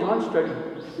them, they can't study,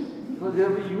 because they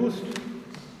have been used.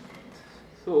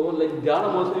 So, like Dhyana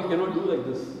also, you cannot do like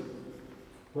this.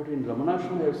 But in Ramana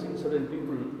Ashram, I have seen certain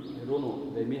people, I don't know,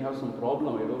 they may have some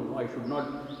problem, I don't know. I should not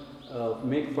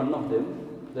make fun of them,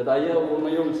 that I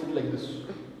will sit like this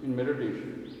in meditation.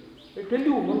 I tell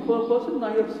you, one person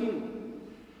I have seen,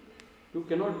 you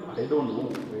cannot, I don't know,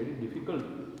 very difficult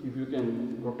if you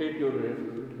can rotate your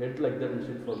head like that and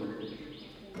sit for meditation.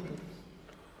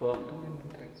 Firm.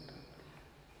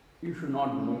 You should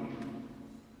not move.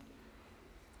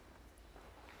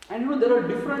 And there are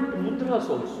different mudras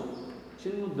also.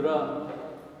 Chin mudra,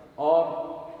 or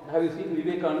have you seen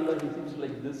Vivekananda, he sits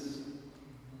like this,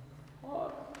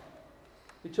 or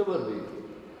whichever way.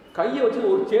 கையை வச்சு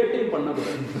ஒரு சேட்டையும்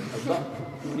பண்ணக்கூடாது. அதுதான்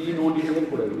இப்படி நோண்டிட்டே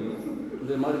கூடாது.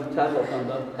 இந்த மாதிரி சேர்ல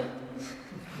உட்காந்தா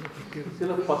சில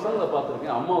பசங்களை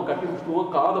பார்த்துருக்கேன், அம்மாவை கட்டி முடிச்சுட்டு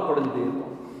காதை படைஞ்சிட்டே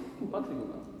இருக்கும்.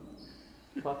 பார்த்துருக்கீங்களா?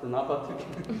 நான்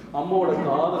பார்த்துருக்கேன், அம்மாவோட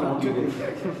காதை நோண்டிட்டே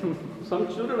இருக்கும். Some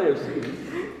children I have seen.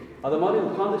 அது மாதிரி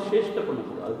உட்காந்து சேஷ்டை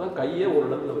பண்ணக்கூடாது. அதுதான் கையை ஒரு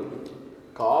இடத்துல வைக்கணும்,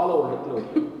 காலை ஒரு இடத்துல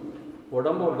வைக்கணும்,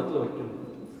 உடம்ப ஒரு இடத்துல வைக்கணும்.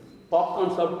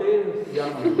 பாப்கார்ன் சாப்பிட்டே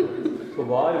தியானம் பண்ணணும். ஸோ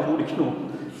வாயை மூடிக்கணும்.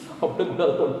 So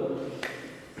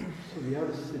we have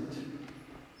to sit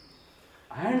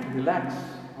and relax.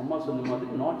 Amma சொன்ன மாதிரி,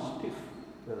 not stiff,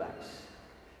 relax.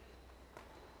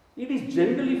 It is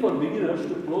generally for beginners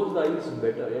to close the eyes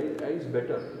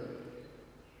better,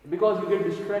 because you get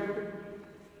distracted.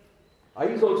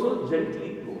 Eyes also gently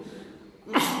close.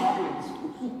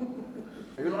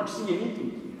 I will not see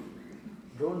anything.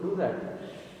 Don't do that.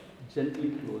 Gently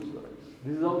close your eyes.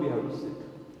 This is how we have to sit.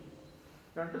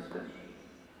 You understand?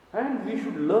 And we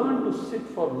should learn to sit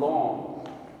for long.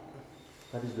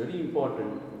 That is very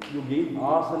important. You gain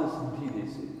asana siddhi, they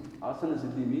say. Asana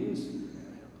siddhi means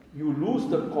you lose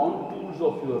the contours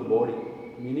of your body,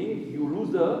 meaning you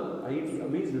lose the idea,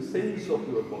 means the sense of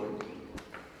your body.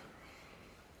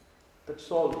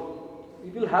 That's all.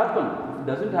 It will happen. If it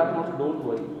doesn't happen also, don't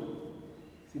worry.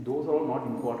 See, those are all not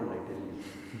important, I tell you.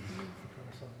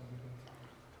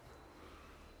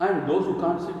 And those who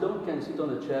can't sit down can sit on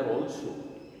a chair also.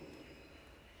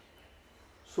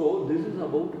 So this is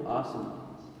about asana.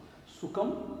 Sukham,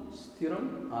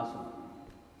 sthiram, asana.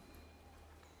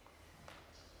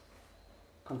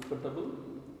 Comfortable,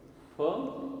 firm,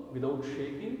 without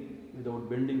shaking, without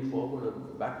bending forward or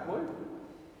backward,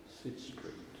 sit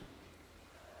straight.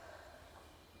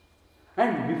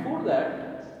 And before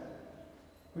that,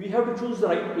 we have to choose the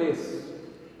right place.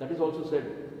 That is also said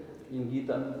in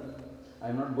Gita. I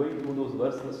am not going through those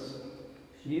verses.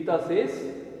 Gita says,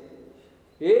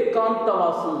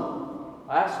 Ekantavasana.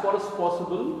 As far as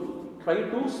possible, try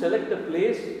to select a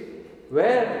place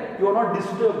where you are not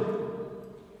disturbed.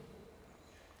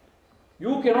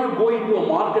 You cannot go into a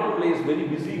marketplace, very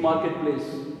busy marketplace.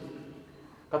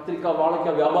 Katrika,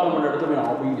 Valakya, Vyabharam and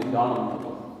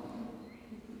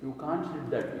you can't sit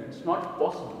that way. It's not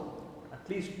possible, at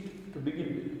least to begin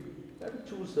with. You have to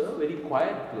choose a very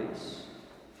quiet place.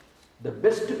 The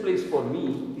best place for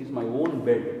me is my own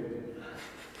bed.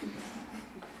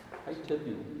 I tell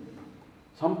you,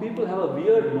 some people have a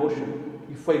weird notion.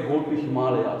 If I go to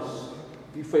Himalayas,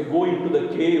 if I go into the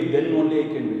cave, then only I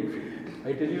can meditate.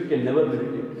 I tell you, you can never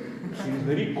meditate. It is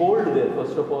very cold there,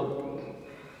 first of all.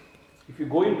 If you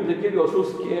go into the cave, you are so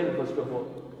scared, first of all.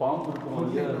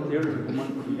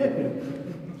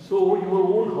 So your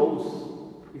own house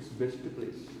is best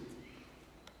place.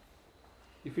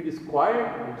 If it is quiet,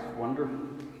 it's wonderful.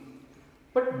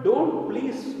 But don't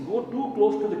please go too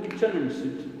close to the kitchen and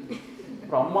sit.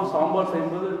 Amma sambar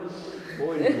saimbodu,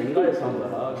 oh, in Vengaya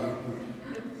sambar,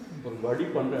 or body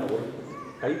pandra, or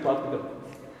kai pathukal.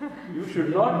 You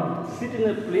should not sit in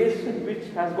a place which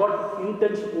has got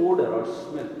intense odor or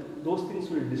smell. Those things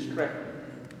will distract.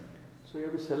 So you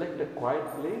have to select a quiet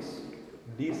place,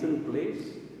 decent place,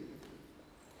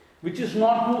 which is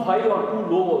not too high or too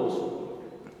low also.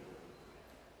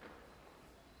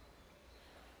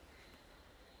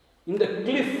 In the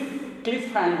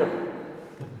cliff hanger,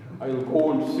 I will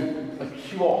go and sit like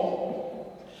Shiva.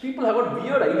 People have got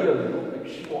weird ideas, like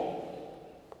Shiva.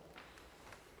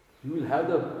 You will have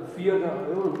the fear that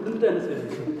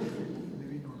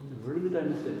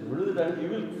you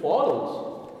will fall also.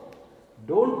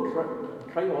 Don't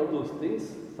try all those things.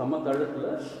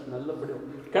 Samatadathula, nallapadi.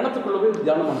 Kanathukulla poi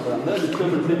dhyanam pandranga,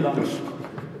 disturbance illama.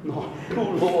 Not too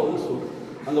low also.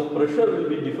 And the pressure will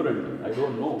be different. I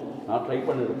don't know. Not try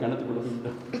pannadhu kanathukulla.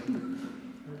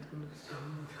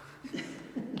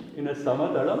 In a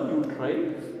samatadam, you try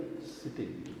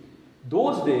sitting.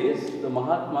 Those days, the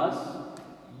Mahatmas,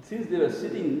 since they were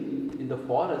sitting in the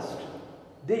forest,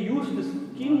 they used the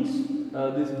skins,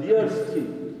 this deer skin,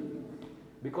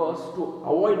 because to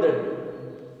avoid that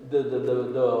the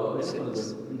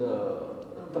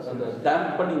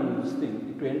dampening this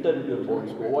thing to enter into your body,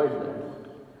 to avoid that.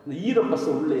 The earapasa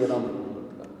ulle eram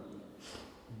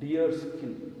deer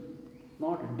skin,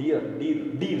 not deer.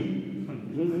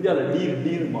 In India,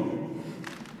 deer ma.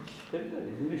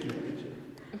 English literature.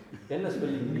 Enna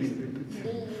spelling deer.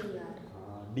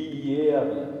 D-E-A-R.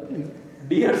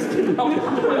 Deer skin.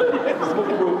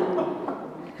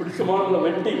 பிடிச்சமான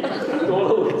வெட்டி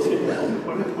தோலை வச்சு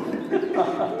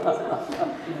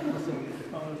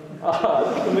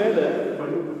அதுக்கு மேல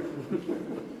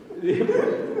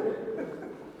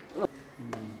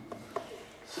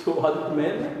அதுக்கு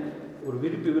மேல ஒரு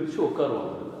விரிப்பு விரிச்சு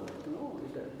உட்காருவாங்க.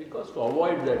 Because to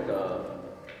avoid that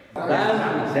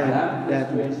dampness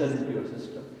to enter into your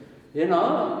system.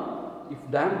 If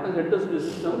dampness enters into the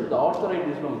system, the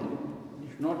arthritis is not. You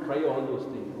should not try all those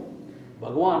things.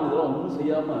 Bhagavan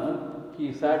he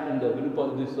sat in the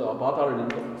this Pathala.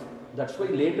 That's why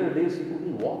later days he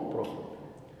couldn't walk properly.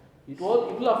 It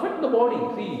will affect the body.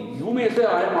 See, you may say,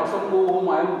 I am Asambhom,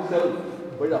 I am self,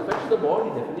 but it affects the body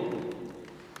definitely.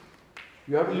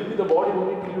 You have to live with the body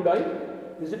only till you die.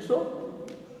 Is it so?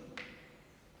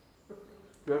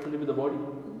 You have to live with the body.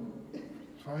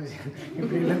 Sorry.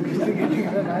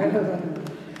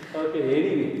 Okay,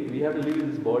 anyway, we have to live with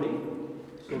this body,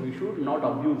 so we should not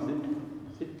abuse it.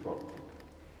 Sit properly.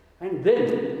 And then,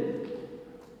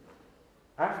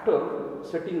 after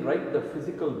setting right the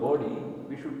physical body,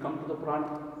 we should come to the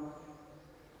prana.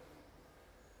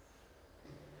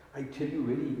 I tell you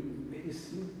very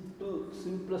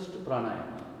simplest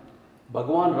pranayama.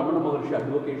 Bhagavan Ramana Maharshi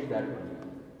advocates that one.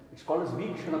 It's called as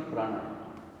Vikshana pranayama.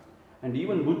 And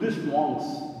even Buddhist monks,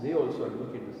 they also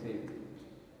advocate the same.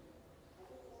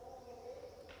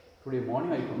 Today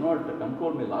morning I could not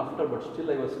control my laughter, but still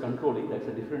I was controlling. That's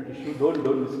a different issue.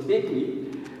 Don't mistake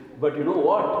me. But you know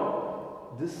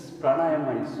what? This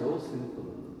pranayama is so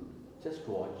simple. Just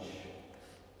watch.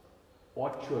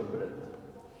 Watch your breath.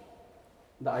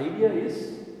 The idea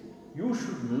is you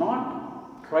should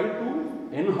not try to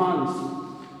enhance,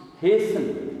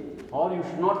 hasten, or you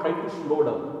should not try to slow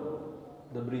down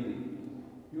the breathing.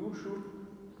 You should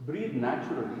breathe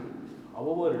naturally,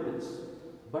 however it is,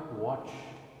 but watch.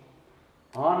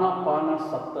 Anapana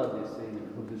satta, they say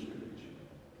in Buddhist religion.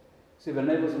 See, when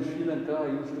I was in Sri Lanka, I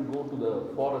used to go to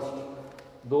the forest,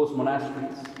 those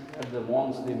monasteries, and the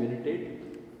monks, they meditate.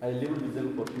 I lived with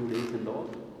them for a few days and all.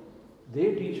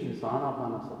 They teach this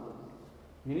Anapana satta.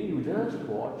 Meaning you just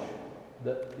watch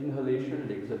the inhalation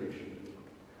and exhalation.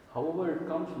 However it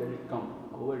comes, let it come.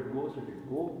 However it goes, let it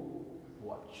go.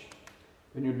 Watch.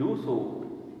 When you do so,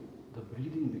 the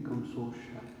breathing becomes so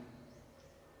shallow.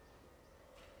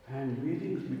 And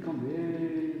breathings become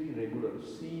very regular.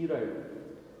 See, right?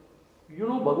 You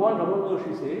know, Bhagavan Ramana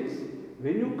says,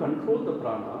 when you control the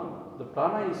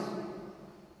prana is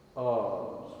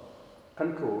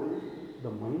controlled, the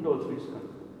mind also is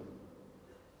controlled.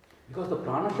 Because the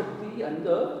prana shakti and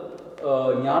the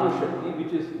jnana shakti,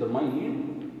 which is the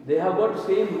mind, they have got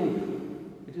same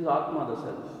root, which is Atma, the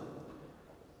self.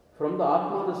 From the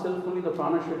Atma, the self, only the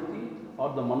prana shakti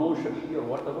or the mano shakti or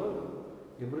whatever,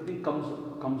 everything comes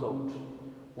out.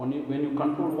 When you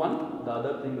control one, the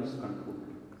other thing is controlled.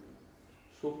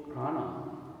 So prana,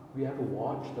 we have to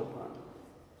watch the prana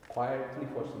quietly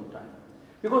for some time.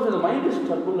 Because when the mind is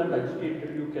turbulent and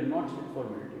agitated, you cannot sit for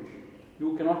meditation.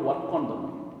 You cannot work on the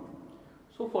mind.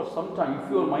 So for some time, if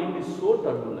your mind is so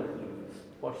turbulent,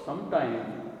 for some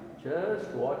time, just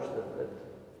watch the breath.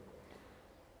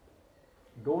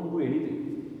 Don't do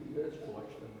anything. Just watch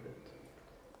the breath.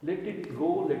 Let it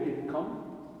go, let it come.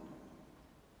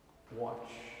 Watch.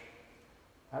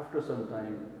 After some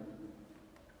time,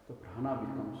 the prana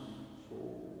becomes so.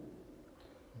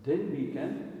 Then we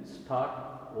can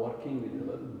start working with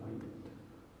our mind.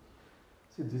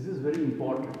 See, this is very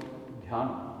important.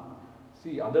 Dhyana.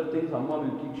 See, other things Amma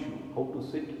will teach you how to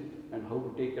sit and how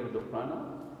to take care of the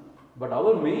prana. But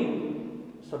our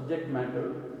main subject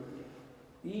matter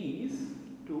is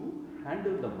to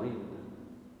handle the mind.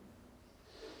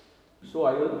 So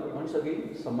I will once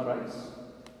again summarize.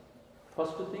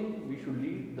 First thing, we should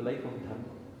lead the life of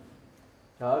dharma.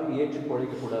 யாரும் ஏற்று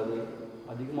குழைக்கக்கூடாது,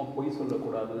 அதிகமாக பொய்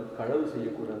சொல்லக்கூடாது, களவு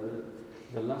செய்யக்கூடாது,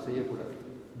 இதெல்லாம் செய்யக்கூடாது.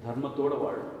 தர்மத்தோட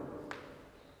வாழ.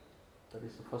 That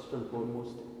is the first and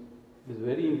foremost thing. It is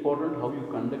very important how you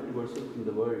conduct yourself in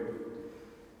the world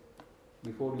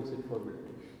before you sit for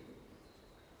meditation.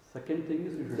 Second thing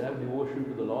is you should have devotion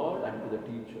to the Lord and to the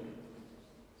teacher.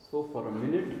 So for a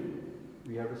minute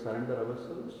we have to surrender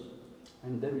ourselves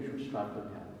and then we should start the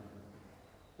dhyana.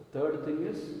 The third thing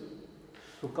is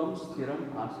Sukham Sthiram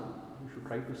Asana. You should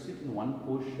try to sit in one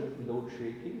posture without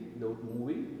shaking, without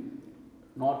moving,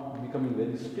 not becoming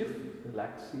very stiff,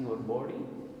 relaxing our body,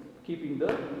 keeping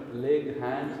the leg,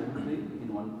 hands, everything in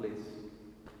one place.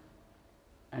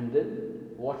 And then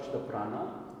watch the prana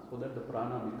so that the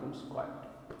prana becomes quiet.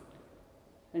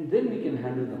 And then we can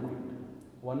handle the mind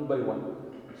one by one.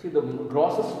 See, the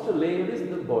grossest layer is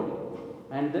the body,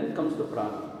 and then comes the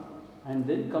prana, and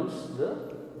then comes the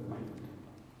mind.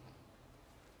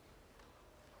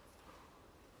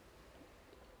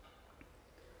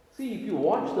 See, if you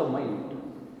watch the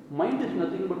mind is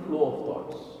nothing but flow of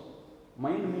thoughts.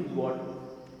 Mind means what?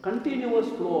 Continuous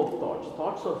flow of thoughts.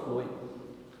 Thoughts are flowing.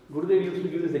 Gurudev used to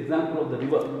give this example of the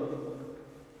river.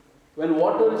 When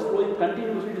water is flowing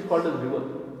continuously, it is called as river.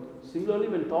 Similarly,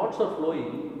 when thoughts are flowing,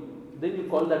 then you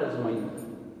call that as mind.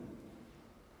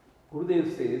 Gurudev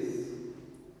says,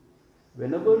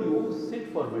 whenever you sit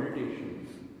for meditation,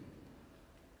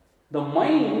 the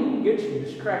mind gets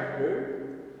distracted,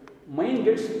 mind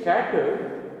gets scattered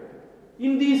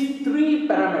in these three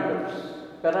parameters.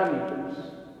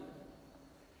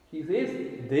 He says,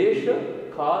 Desha,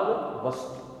 Kala,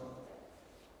 Vastu.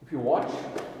 If you watch,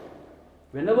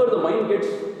 whenever the mind gets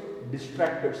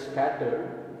distracted, scattered,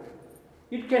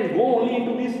 it can go only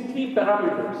into these three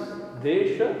parameters.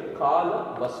 Desha,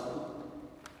 Kala, Vastu.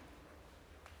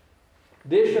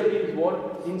 Desha means what?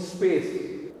 In space.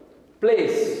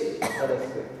 Place, let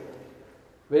us say.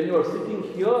 When you are sitting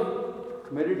here,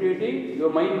 meditating, your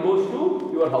mind goes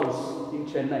to your house in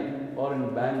Chennai or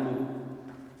in Bangalore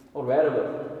or wherever,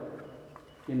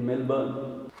 in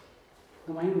Melbourne.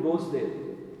 The mind goes there.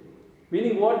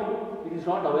 Meaning what? It is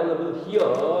not available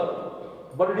here,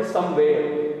 but it is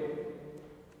somewhere.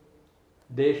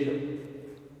 Desha.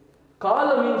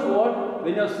 Kala means what?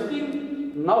 When you are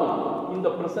sitting now in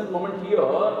the present moment here,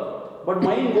 but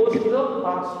mind goes to the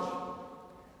past.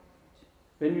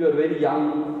 When you are very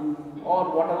young or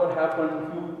whatever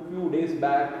happened few days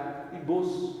back, it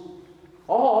goes.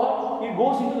 Or it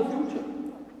goes into the future.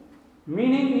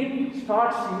 Meaning it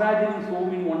starts imagining so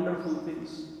many wonderful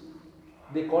things.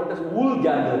 They call it as wool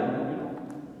gathering. You know?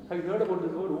 Have you heard about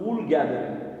this word? Wool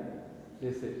gathering.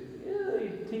 They say, yeah,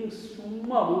 it thinks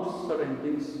summa about certain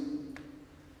things.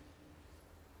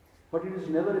 But it is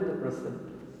never in the present.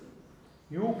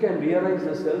 You can realize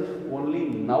yourself only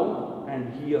now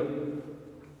and here.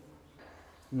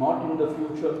 Not in the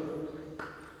future.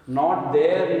 Not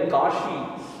there in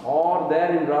Kashi or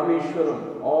there in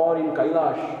Rameshwaram or in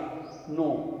Kailash.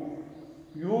 No.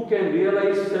 You can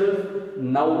realize self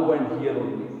now and here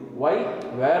only. Why?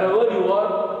 Wherever you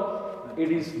are,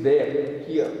 it is there,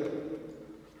 here.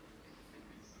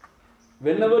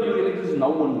 Whenever you realize it is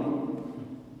now only.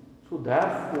 So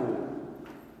therefore,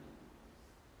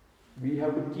 we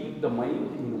have to keep the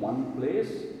mind in one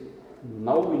place,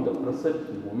 now in the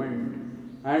present moment,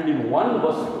 and in one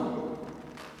vastu.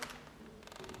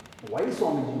 Why,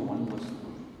 Swamiji, one vastu?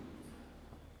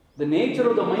 The nature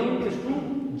of the mind is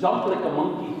to jump like a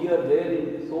monkey here, there,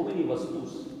 in so many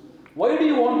vastus. Why do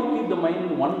you want to keep the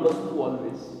mind in one vastu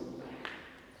always?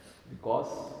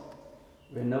 Because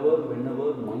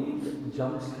whenever mind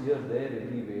jumps here, there,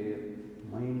 everywhere,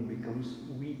 mind becomes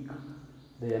weak.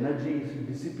 The energy is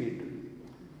dissipated.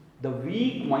 The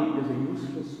weak mind is a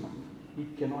useless mind.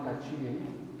 It cannot achieve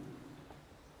anything.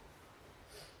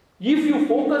 If you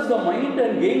focus the mind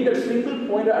and gain that single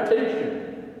point of attention,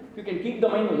 you can keep the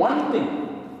mind one thing.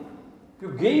 If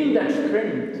you gain that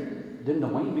strength, then the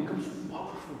mind becomes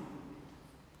powerful.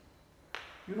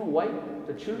 You know why?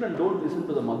 The children don't listen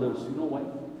to the mothers. You know why?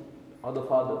 Or the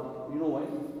father. You know why?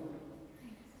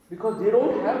 Because they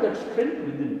don't have that strength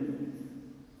within.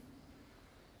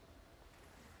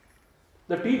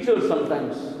 The teachers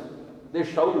sometimes, they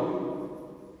shout,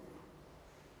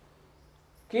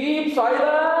 keep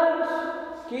silence,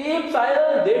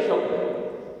 they shout.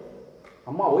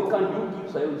 Amma, why can't you keep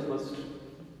silence first?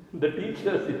 The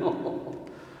teachers, you know.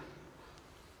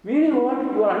 Meaning what?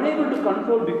 You are unable to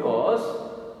control because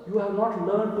you have not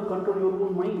learned to control your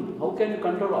own mind. How can you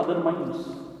control other minds?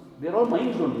 They are all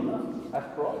minds only,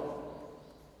 after all.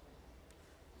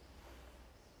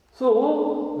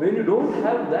 So, when you don't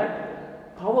have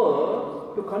that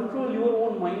power to control your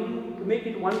own mind, to make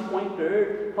it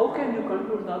one-pointed, how can you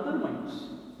control the other minds?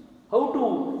 How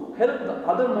to help the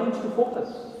other minds to focus?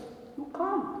 You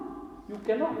can't. You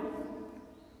cannot.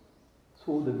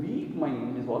 So the weak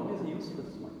mind is always a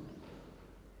useless mind.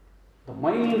 The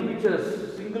mind which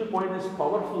has single point is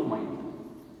powerful mind.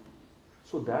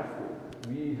 So therefore,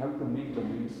 we have to make the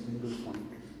mind single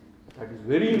point. That is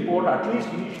very important, at least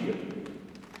initially.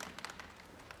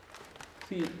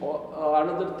 See,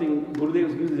 another thing,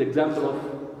 Gurudev gives the example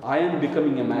of iron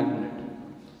becoming a magnet.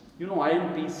 You know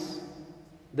iron piece?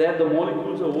 There the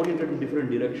molecules are oriented in different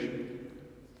direction.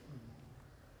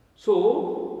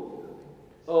 So,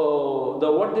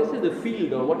 what they say, the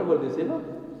field or whatever they say,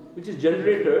 which is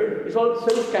generated, is all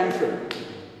self-cancelled,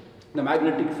 the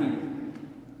magnetic field.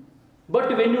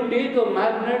 But when you take a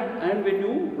magnet and when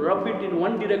you rub it in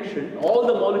one direction, all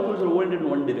the molecules are oriented in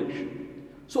one direction.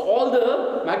 So all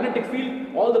the magnetic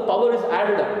field, all the power is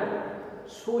added up.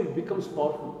 So it becomes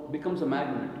powerful, becomes a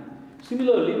magnet.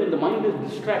 Similarly, when the mind is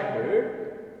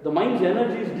distracted, the mind's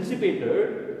energy is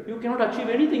dissipated, you cannot achieve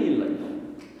anything in life.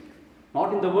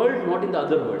 Not in the world, not in the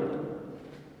other world.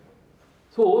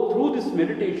 So through this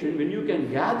meditation, when you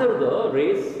can gather the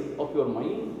rays of your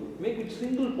mind, make it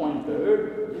single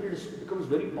pointed, then it becomes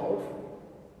very powerful.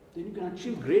 Then you can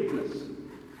achieve greatness.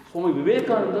 Swami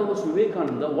Vivekananda was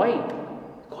Vivekananda. Why?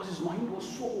 Because his mind was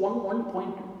so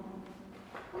one-pointed.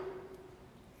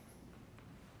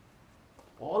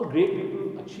 All great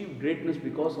people achieve greatness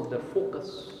because of their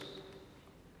focus.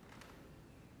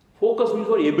 Focus means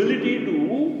your ability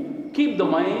to keep the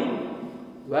mind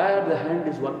where the hand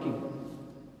is working.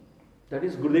 That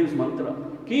is Gurudev's mantra.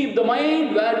 Keep the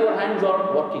mind where your hands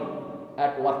are working,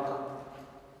 at work.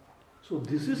 So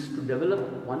this is to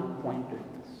develop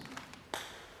one-pointedness.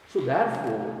 So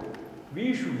therefore,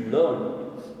 we should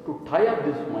learn to tie up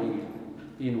this mind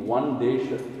in one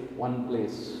desha, one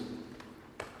place.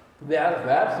 Where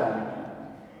Swami?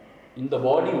 In the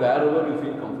body, wherever you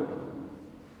feel comfortable.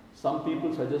 Some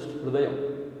people suggest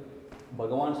Hridayam.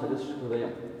 Bhagavan suggests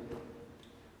Hridayam.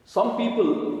 Some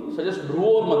people suggest Dhruva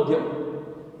or Madhyam.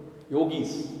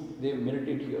 Yogis, they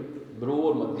meditate here. Dhruva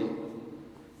or Madhyam.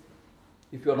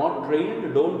 If you are not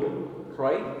trained, don't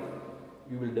try.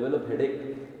 You will develop headache.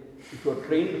 If you are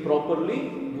trained properly,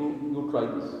 you try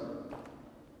this.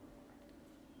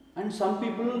 And some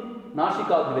people,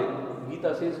 Nashikagre.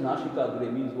 Gita says Nashikagre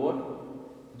means what?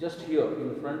 Just here,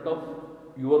 in front of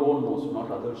your own nose,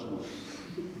 not others' nose.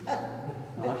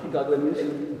 Nashikagre means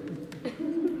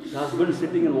the husband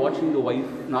sitting and watching the wife,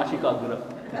 Nashikagra.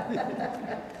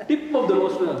 Tip of the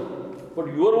nose, but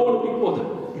your own tip of the.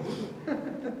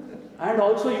 And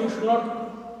also you should not.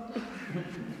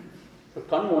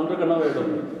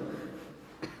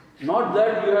 Not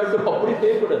that you have to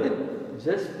appreciate,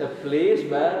 just a place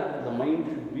where the mind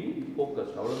should be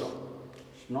focused.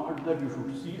 It's not that you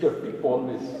should see the tip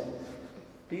always.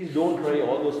 Please don't try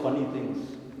all those funny things.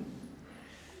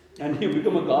 And you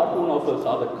become a cartoon of a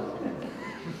sadhaka.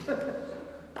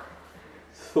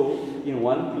 So, in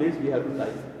one place we have to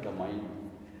tie the mind.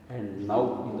 And now,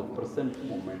 in the present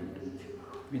moment,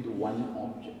 with one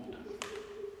object.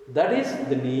 That is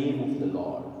the name of the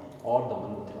Lord or the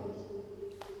mantra.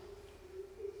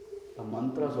 The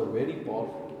mantras are very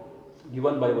powerful.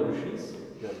 Given by our rishis,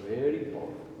 they are very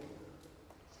powerful.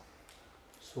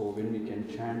 So, when we can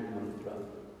chant mantra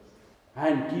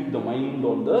and keep the mind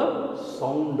on the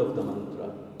sound of the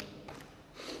mantra.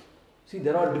 See,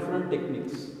 there are different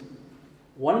techniques.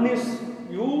 One is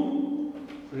you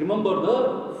remember the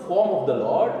form of the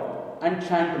Lord and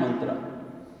chant mantra.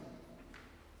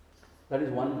 That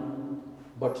is one.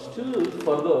 But still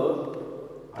further,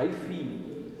 I feel,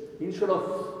 instead of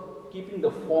keeping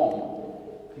the form,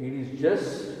 it is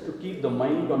just to keep the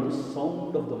mind on the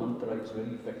sound of the mantra. It's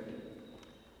very effective.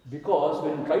 Because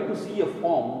when you try to see a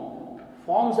form,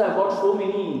 forms have got so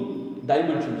many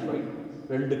dimensions, right?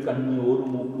 ரெண்டு கண்ணு, ஒரு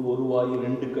மூக்கு, ஒரு வாய்,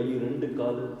 ரெண்டு கை, ரெண்டு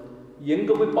கால். எங்க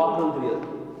போய் பார்க்கறது தெரியாது.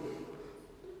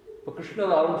 இப்போ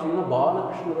கிருஷ்ணர் ஆரம்பிச்சீங்கன்னா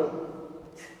பாலகிருஷ்ணரை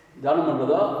தியானம்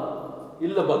பண்றதா,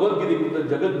 இல்ல பகவத்கீதை கொடுத்த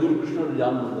ஜெகத்குரு கிருஷ்ணர்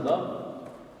தியானம் பண்றதா,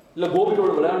 இல்ல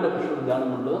கோபியோட விளையாண்ட கிருஷ்ணர்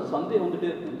தியானம் பண்றதா, சந்தேகம் வந்துட்டே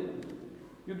இருக்கு.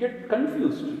 You get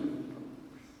confused.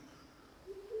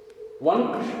 One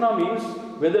Krishna means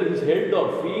whether his head or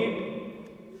feet.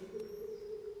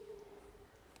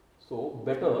 So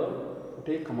better to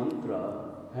take a mantra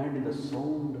and in the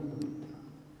sound of the mantra.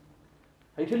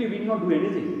 I tell you, we will not do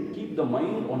anything. Keep the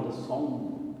mind on the sound.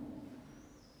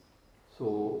 So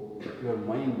your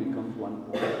mind becomes one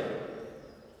pointed.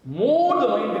 More the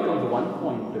mind becomes one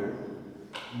pointed,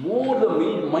 more the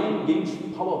mind gains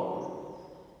power.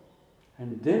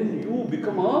 And then you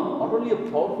become not only a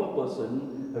powerful person,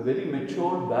 a very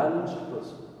mature, balanced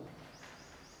person.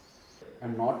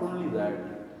 And not only that,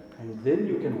 and then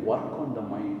you can work on the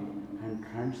mind and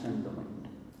transcend the mind.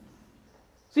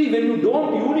 See, when you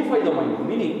don't unify the mind,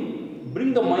 meaning bring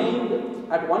the mind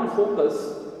at one focus,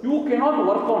 you cannot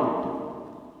work on it.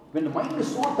 When the mind is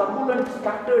so turbulent,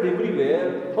 scattered everywhere,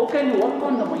 how can you work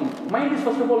on the mind? Mind is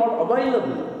first of all not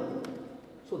available.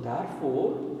 So therefore,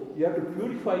 you have to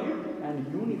purify it and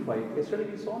unify it. Yesterday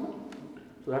we saw that.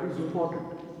 So that is important.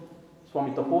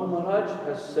 Swami Ramana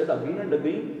has said again and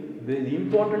again the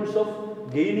importance of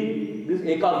gaining this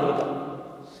ekagrata,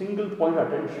 single point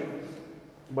attention.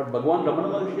 But Bhagavan Ramana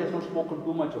Maharshi has not spoken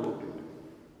too much about it.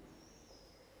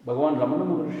 Bhagavan Ramana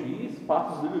Maharshi's path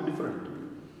is a little different.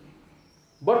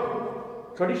 But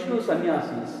traditional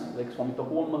sannyasis like Swami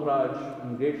Tapon Maharaj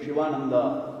and great Shivananda,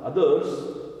 others,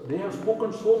 they have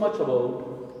spoken so much about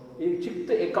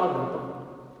chitta ekagrata,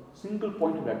 single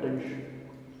pointed attention.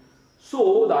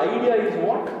 So the idea is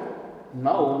what?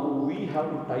 Now we have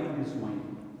to tie this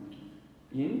mind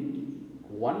in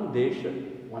one desha,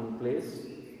 one place,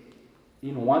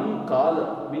 in one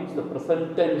kala, means the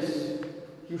present tense.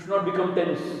 You should not become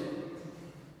tense.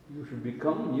 You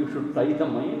should tie the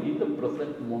mind in the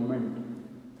present moment.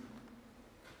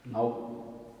 Now.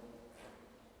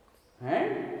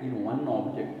 And in one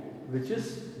object, which is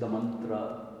the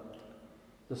mantra,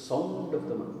 the sound of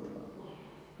the mantra.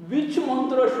 Which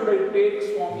mantra should I take,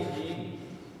 Swamiji?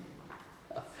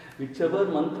 Whichever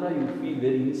mantra you feel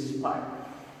very inspired.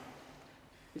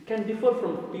 It can differ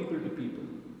from people to people.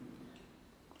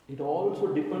 It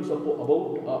also depends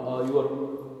about your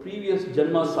previous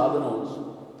janma sadhana also.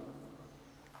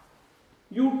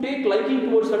 You take liking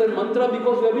towards certain mantra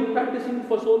because you have been practicing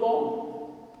for so long.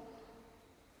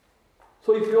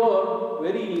 So if you are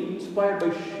very inspired by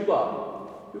Shiva,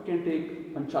 you can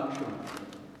take Panchakshara.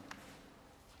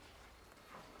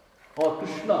 Or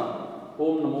Krishna,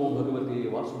 Om Namo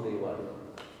Bhagavate Vasudevaya.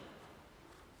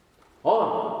 Or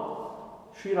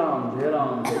Shri Ram, Jai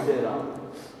Ram, Jai Jai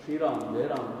Ram. Shri Ram, Jai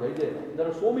Ram, Jai Jai Ram. There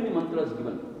are so many mantras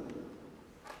given.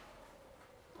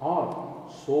 Or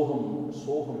Soham,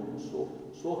 Soham, Soham.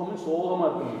 Soham is Soham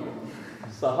Arpana.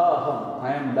 Sahaham,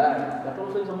 I am that. That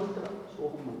also is a mantra.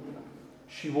 Soham mantra.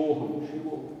 Shivoham,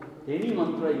 Shivoham. Any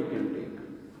mantra you can take.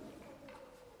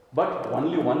 But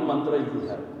only one mantra you should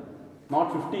have. Not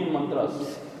 15 mantras.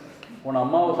 When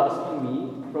Amma was asking me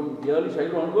from early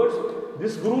childhood onwards,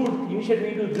 this guru initiated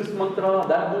me to this mantra,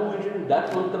 that guru initiated that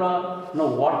mantra. Now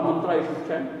what mantra I should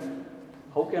chant?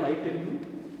 How can I tell you?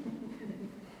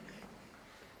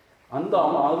 அந்த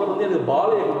அவர் வந்து எனக்கு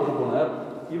பாலையை கொடுத்து போனார்.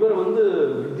 இவர் வந்து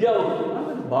வித்யாவை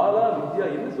கொடுத்து பாலா வித்யா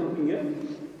என்ன சொல்றீங்க?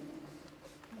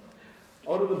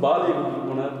 அவர் வந்து பாலையை கொடுத்துட்டு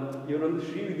போனார். இவர் வந்து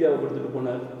ஸ்ரீ வித்யாவை கொடுத்துட்டு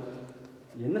போனார்.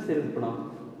 என்ன செய்யறது இப்போ நான்?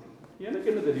 எனக்கு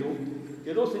என்ன தெரியும்?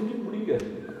 ஏதோ செஞ்சு முடிங்க.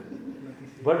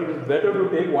 But it is better to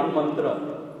take one mantra.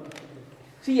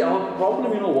 See, our problem,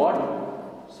 you know what?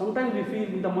 Sometimes we feel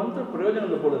இந்த மந்திர பிரயோஜனம்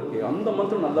இல்லை போல இருக்கு, அந்த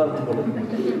மந்திரம் நல்லா இருக்கும் போல இருக்கு.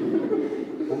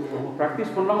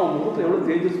 ப்ராக்டிஸ் பண்ணாமல் அவங்க முகத்தில் எவ்வளோ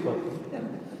தேஜஸ் பார்த்து,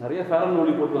 நிறைய ஃபேரன்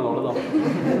ஒளி போட்டுருவாங்க, அவ்வளோதான்.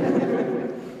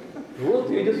 எவ்வளோ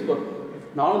தேஜஸ் பார்த்து,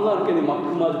 நானும் தான் இருக்கேன்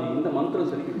மக்கள் மாதிரி. இந்த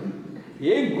மந்திரம் சரியில்லை,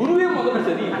 ஏன் குருவே முதல்ல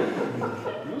சரியில்லை,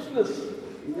 யூஸ்லெஸ்,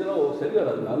 இதெல்லாம் சரி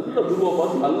வராது. நல்ல குருவை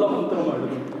பார்த்து நல்ல மந்திரமாக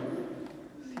எடுக்கணும்.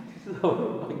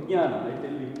 அஜ்ஞானம், I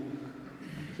tell you.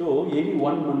 So, any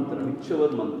one mantra, whichever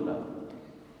mantra,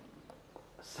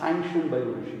 sanctioned by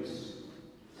rishis.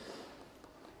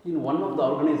 In one of the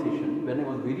organizations, when I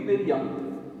was very, very young,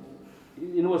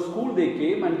 in our school they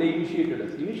came and they initiated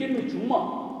us. Initiated me chumma.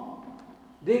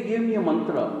 They gave me a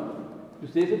mantra.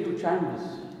 They said, you chant this.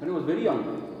 When I was very young.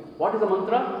 What is the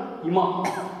mantra? Ima.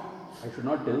 I should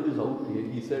not tell this out.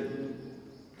 He said,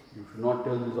 you should not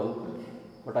tell this out.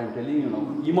 But I am telling you now.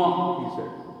 Ima, he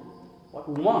said. What?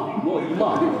 Uma? No, Ima.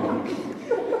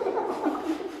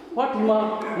 What Ima?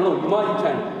 No, Ima you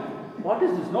chant. What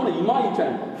is this? No, Ima you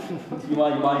chant. Ima.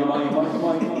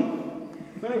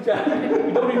 When I chant,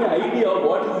 without any idea of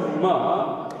what is this Ima,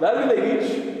 where will I reach?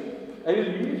 I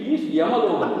will reach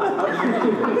Yamaloka.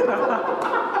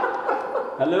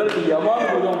 I learned Yama.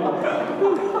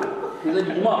 He said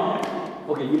Ima.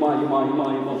 Okay, Ima.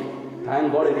 Thank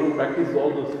God I didn't practice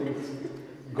all those things.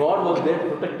 God was there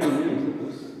protecting me, I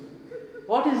suppose.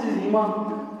 What is this Ima?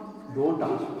 Don't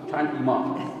ask. Chant Ima.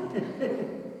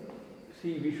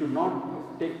 See, we should not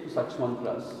take such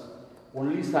mantras.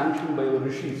 Only sanctioned by our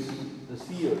rishis, the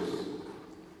seers.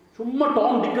 Summa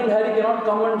Tom, Dick and Harry cannot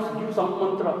come and give some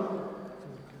mantra.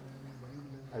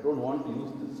 I don't want to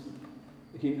use this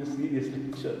in this serious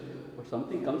lecture. But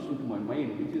something comes into my mind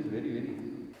which is very, very...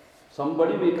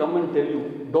 Somebody may come and tell you,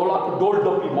 Dol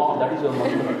Dopi Ma, that is your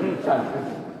mantra. Chant.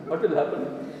 What will happen?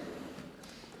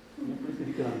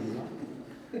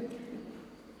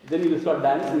 Then you will start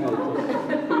dancing also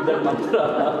with that mantra.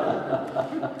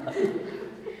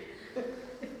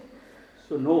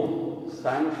 So no,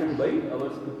 sanctioned by our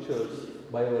scriptures,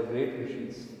 by our great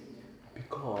rishis,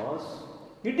 because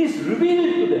it is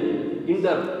revealed to them. In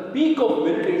the peak of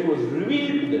meditation was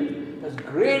revealed to them as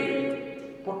great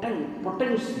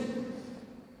potency,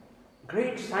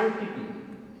 great sanctity.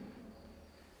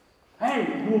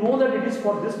 And you know that it is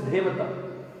for this Devata.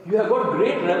 You have got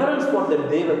great reverence for that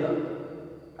Devata.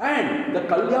 And the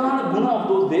Kalyana Guna of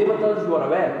those Devatas you are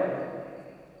aware.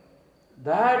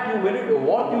 That you meditate,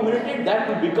 what you meditate, that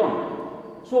you become.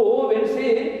 So when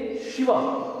say Shiva,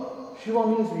 Shiva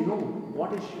means we know.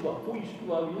 What is Shiva? Who is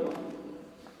Shiva? We know.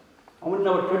 And in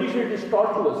our tradition it is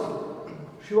taught to us.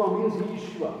 Shiva means he is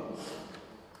Shiva.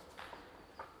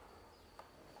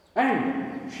 And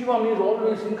Shiva means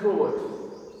always introvert.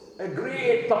 A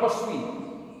great tapasvi,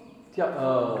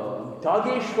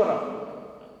 Tyageshwara.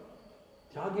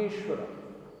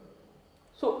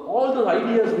 So all those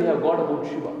ideas we have got about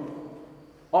Shiva.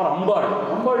 Or Ambad.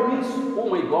 Ambad means, oh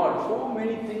my God, so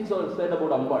many things are said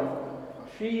about Ambad.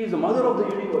 She is the mother of the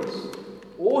universe,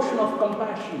 ocean of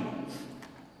compassion.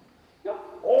 Yeah,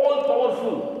 all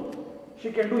powerful.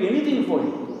 She can do anything for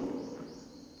you.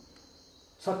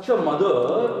 Such a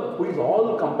mother who is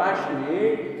all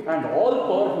compassionate and all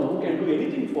powerful, who can do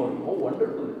anything for you. How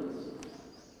wonderful it is.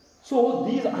 So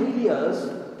these ideas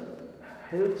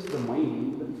helps the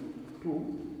mind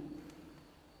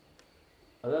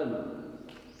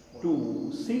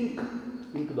to sink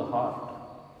into the heart.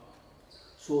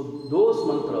 So those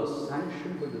mantras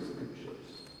sanctioned by the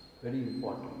scriptures, very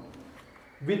important.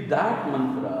 With that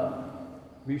mantra,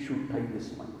 we should tie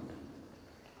this mind.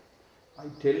 I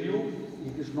tell you,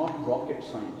 it is not rocket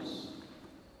science,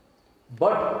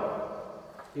 but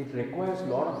it requires a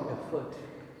lot of effort,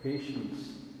 patience,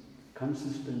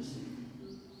 consistency.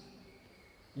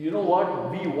 You know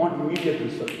what? We want immediate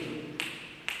result.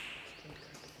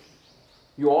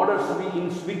 You order in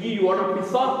Swiggy, you order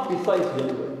pizza, pizza is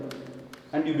delivered.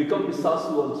 And you become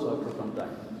pizzasu also after some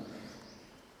time.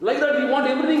 Like that, we want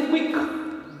everything quick.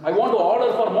 I want to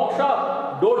order for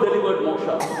moksha, door delivered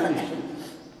moksha, finished.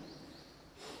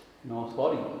 No,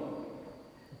 sorry.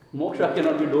 Moksha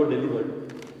cannot be door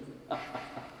delivered.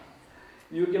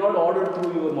 You cannot order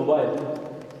through your mobile.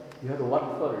 You have to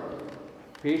work for it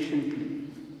patiently.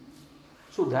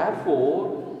 So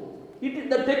therefore,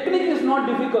 the technique is not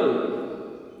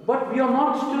difficult, but we are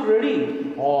not still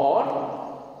ready, or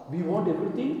we want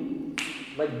everything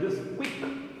like this quick.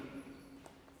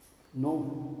 No.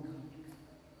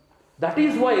 That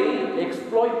is why,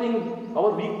 exploiting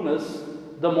our weakness,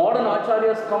 the modern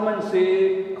acharyas come and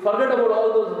say, forget about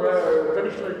all those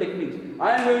traditional techniques.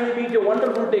 I am going to teach a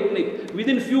wonderful technique.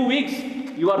 Within few weeks,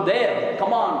 you are there.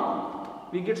 Come on.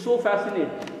 We get so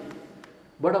fascinated.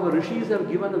 But our rishis have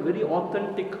given a very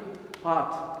authentic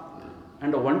path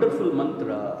and a wonderful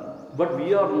mantra, but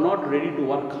we are not ready to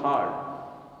work hard.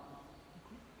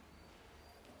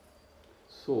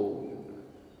 So,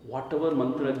 whatever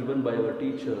mantra given by our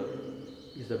teacher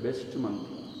is the best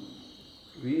mantra.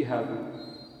 We have to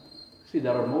see,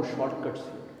 there are no shortcuts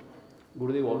here.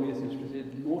 Gurudev always used to say,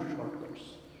 no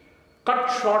shortcuts. Cut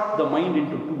short the mind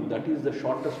into two. That is the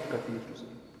shortest cut, he used to say.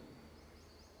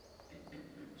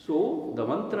 So, the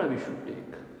mantra we should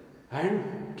take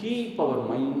and keep our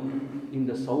mind in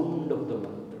the sound of the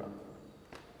mantra.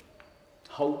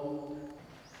 How?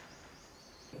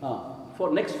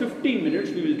 For next 15 minutes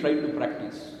we will try to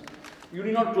practice. You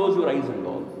need not close your eyes and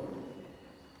all.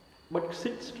 But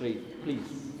sit straight, please.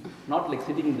 Not like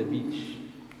sitting in the beach.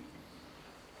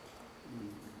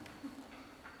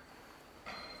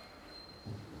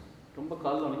 ரொம்ப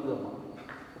கால்ல வலிக்குதம்மா.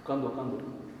 உட்காந்து.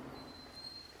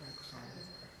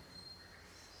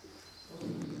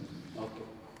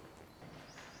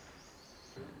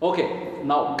 Okay,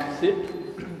 now sit.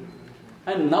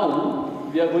 And now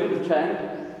we are going to chant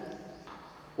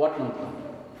what mantra?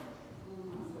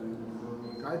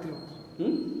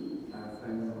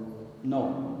 No.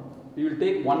 We will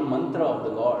take one mantra of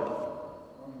the Lord.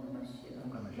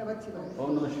 Om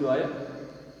Namah Shivaya.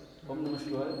 Om Namah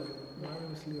Shivaya.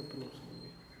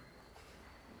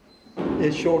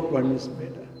 A short one is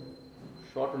better.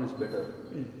 Short one is better.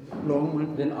 Long one.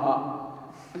 Then Ah.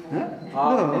 No,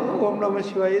 Om Namah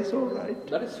Shivaya is all right.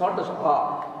 That is short as Ah.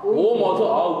 Om also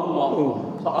Ah, Om.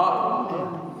 So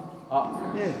Ah.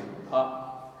 Yeah. Ah.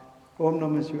 Om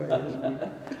Namah Shivaya is good.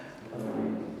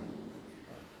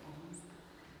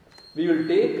 We will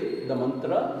take the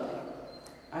mantra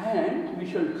and we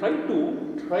shall try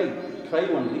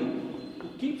only to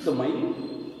keep the mind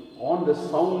on the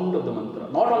sound of the mantra,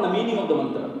 not on the meaning of the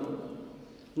mantra,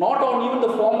 not on even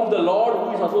the form of the Lord who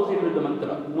is associated with the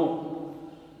mantra. No.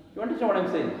 You understand what I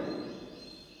am saying?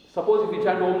 Suppose if we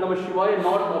chant Om Namah Shivaya,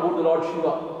 not about the Lord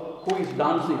Shiva who is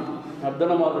dancing.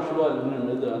 Ardhanamara Shiva,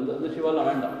 the Shiva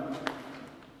Lavanda.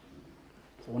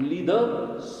 Only the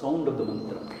sound of the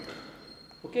mantra.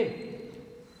 Okay?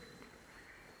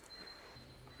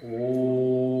 Om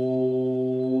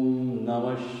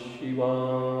Namah Shivaya.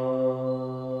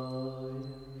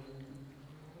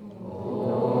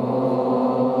 Om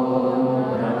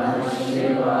Namah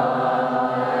Shivaya.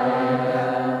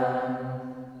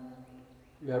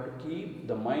 You have to keep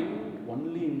the mind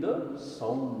only in the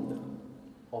sound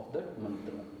of that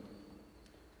mantra.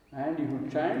 And you should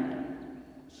chant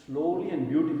slowly and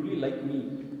beautifully like me.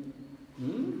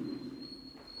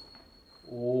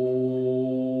 Om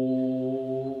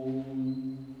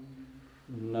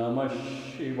Namah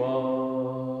Shivaya.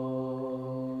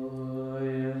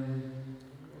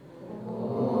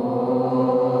 Om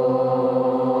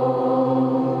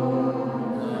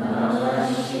Namah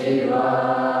Shivaya.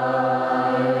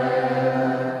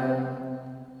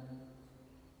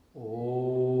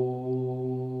 Om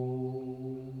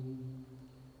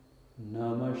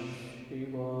Namah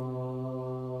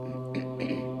Shivaya.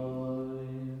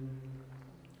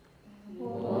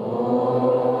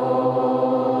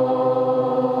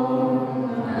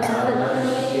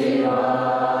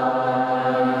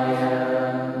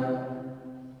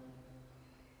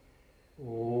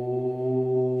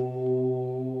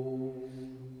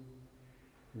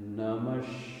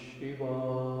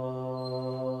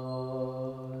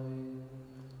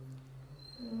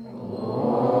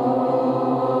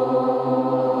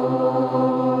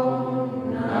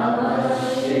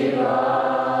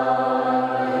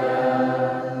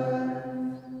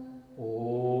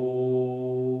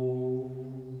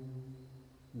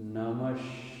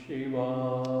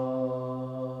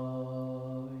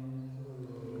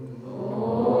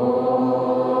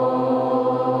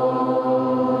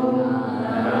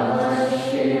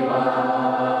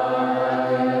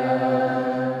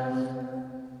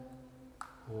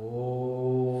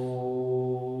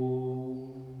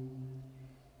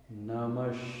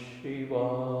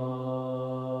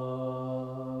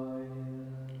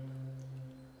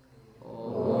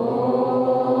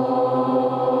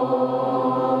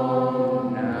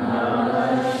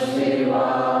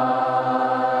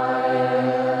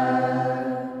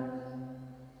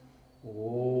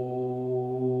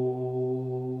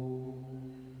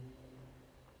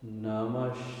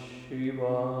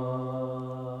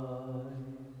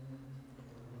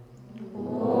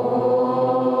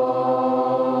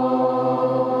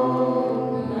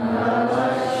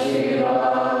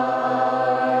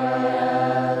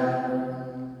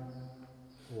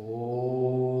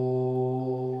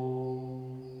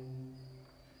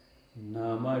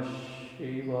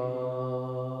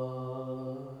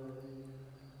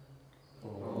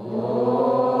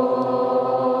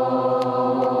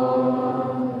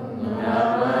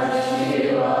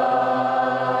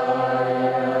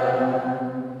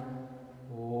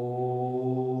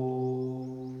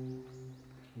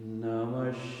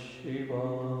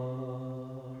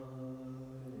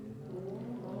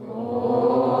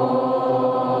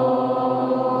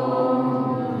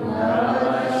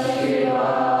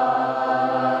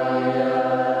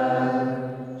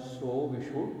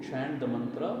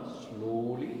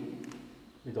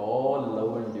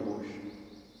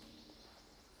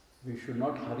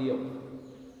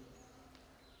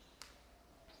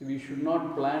 We should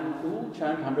not plan to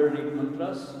chant 108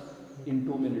 mantras in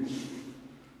 2 minutes.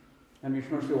 And we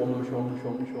should not say Om Namah Shivaya, Om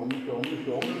Namah Shivaya, Om Namah Shivaya, Om Namah Shivaya, Om Namah Shivaya, Om Namah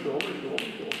Shivaya, Om Namah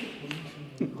Shivaya.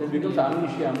 Then it becomes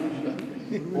amnesia. Om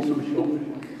Namah Shivaya, Om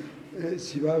Namah Shivaya.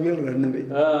 Shiva will run away.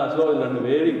 Shiva will run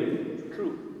away. Very good.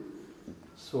 True.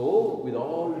 So, with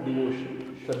all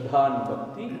devotion, Shraddha and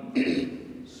Bhakti,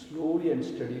 slowly and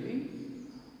steadily,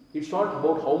 it's not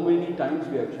about how many times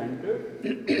we have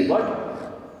chanted, but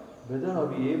whether are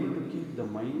we able to keep the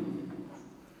mind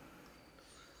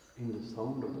in the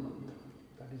sound of the mantra.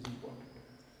 That is important.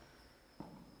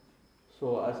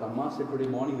 So as Amma said today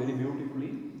morning very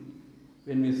beautifully,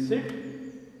 when we sit,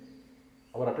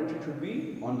 our attention should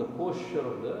be on the posture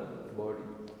of the body.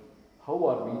 How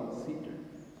are we seated?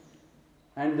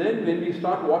 And then when we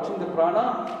start watching the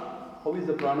prana, how is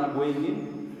the prana going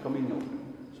in, coming out?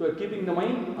 So we are keeping the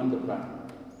mind on the prana.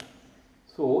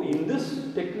 So in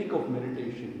this technique of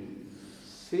meditation,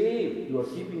 say you are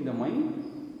keeping the mind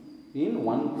in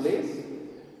one place,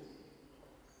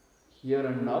 here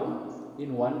and now,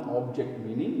 in one object,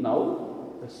 meaning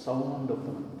now the sound of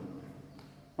the mantra.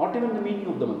 Not even the meaning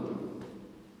of the mantra.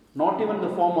 Not even the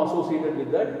form associated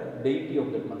with that deity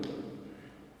of that mantra.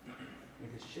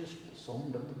 It is just the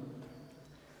sound of the mantra.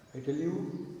 I tell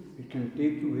you, it can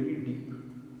take you very deep.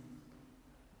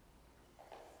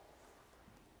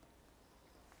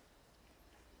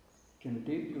 It can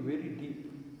take you very deep.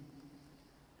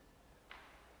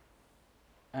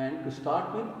 And to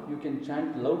start with, you can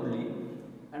chant loudly,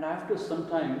 and after some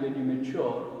time, when you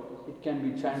mature, it can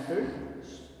be chanted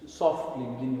softly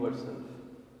within yourself.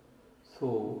 So,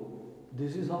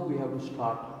 this is how we have to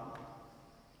start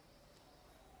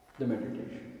the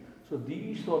meditation. So,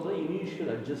 these are the initial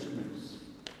adjustments,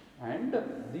 and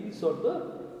these are the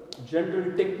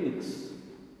general techniques.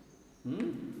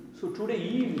 So, today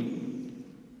evening,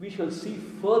 we shall see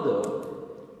further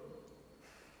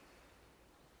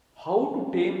how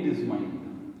to tame this mind,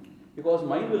 because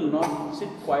mind will not sit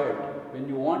quiet. When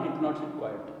you want it, not sit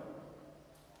quiet,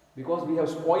 because we have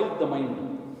spoiled the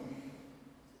mind.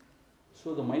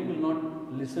 So the mind will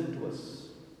not listen to us.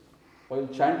 While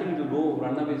chanting, it will go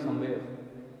run away somewhere.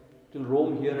 It will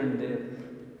roam here and there.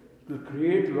 It will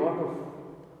create a lot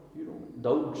of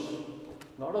doubts,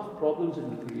 a lot of problems it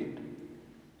will create.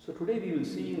 So today we will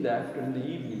see in the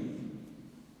evening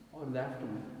or in the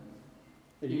afternoon.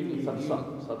 Evening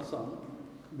satsang,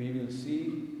 we will see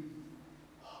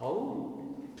how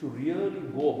to really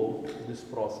go about this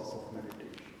process of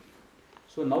meditation.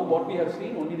 So now what we have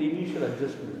seen, only the initial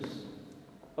adjustments.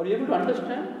 Are you able to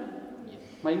understand? Yes.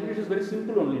 My English is very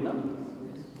simple only, no?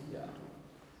 Yeah.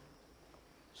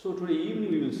 So today evening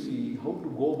we will see how to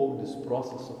go about this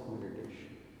process of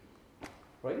meditation.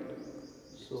 Right?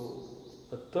 So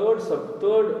the third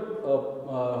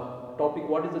topic,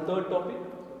 what is the third topic?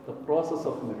 The process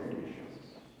of meditation.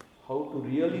 How to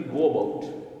really go about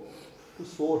to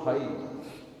soar high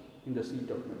in the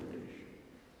seat of meditation.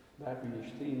 That we will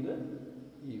see in the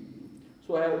evening.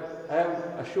 So I have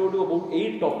assured you about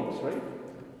 8 topics, right?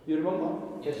 You remember?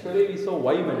 Yesterday we saw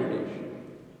why meditation.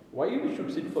 Why we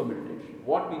should sit for meditation.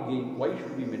 What we gain. Why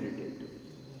should we meditate.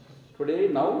 Today,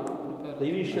 now, the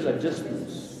initial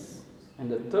adjustments. And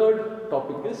the third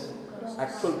topic is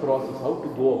actual process, how to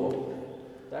go about.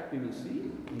 That we will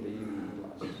see in the evening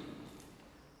class.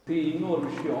 இன்னொரு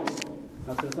விஷயம்,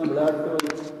 நான் சில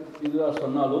விளையாட்டு இதுதான்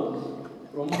சொன்னாலும்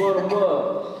ரொம்ப ரொம்ப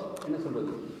என்ன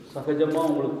சொல்றது, சகஜமாக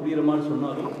உங்களுக்கு புரிகிற மாதிரி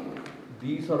சொன்னாலும்,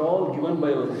 these are all given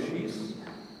by our rishis,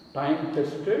 time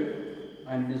tested,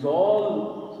 and it is all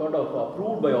sort of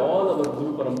approved by all our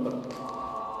Guru Parampara.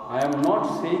 I am not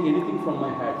saying anything from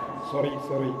my head. Sorry.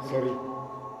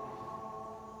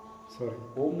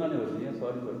 Om nane varadi,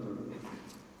 sorry.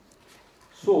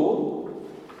 So,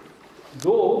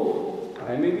 though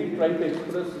I may be trying to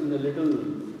express in a little,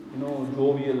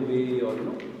 jovial way or,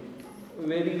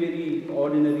 very, very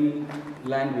ordinary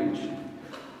language,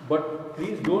 but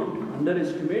please don't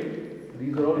underestimate,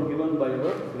 these are all given by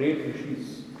our great rishis.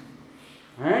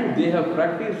 And they have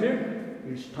practiced it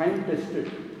It's time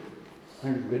tested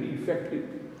and very effective.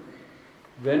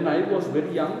 When I was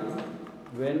very young,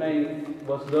 when I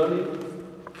was learning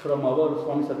from our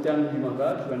Swami Satyananda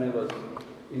Maharaj, when I was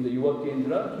in the Yuva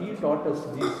Kendra, he taught us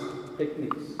these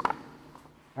techniques.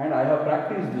 And I have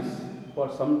practiced this for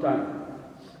some time.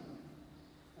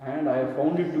 And I have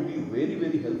found it to be very,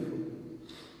 very helpful.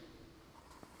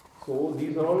 So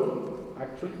these are all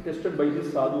actually tested by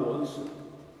this sadhu also.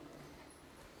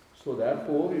 So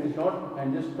therefore, it is not, I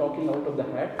am just talking out of the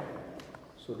hat.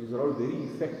 So these are all very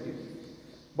effective.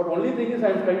 But only thing is I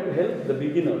am trying to help the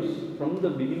beginners from the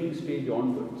beginning stage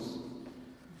onwards.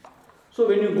 So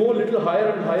when you go a little higher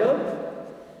and higher,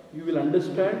 you will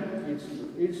understand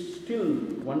it's still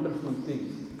wonderful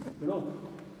thing, you know.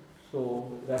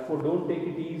 So therefore don't take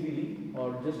it easily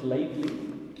or just lightly.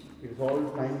 It is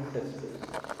all time tested.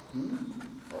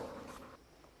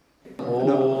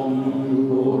 Om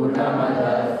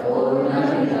Purnamada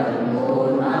Purnamidam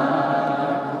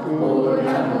Purnat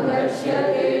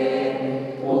Purnamudachyate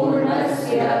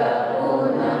Purnasya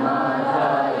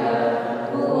Purnamadaya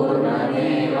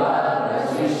Purnameva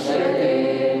Vasishyate.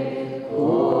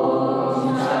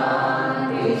 Om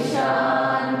Shanti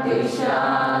Shanti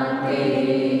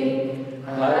Shanti.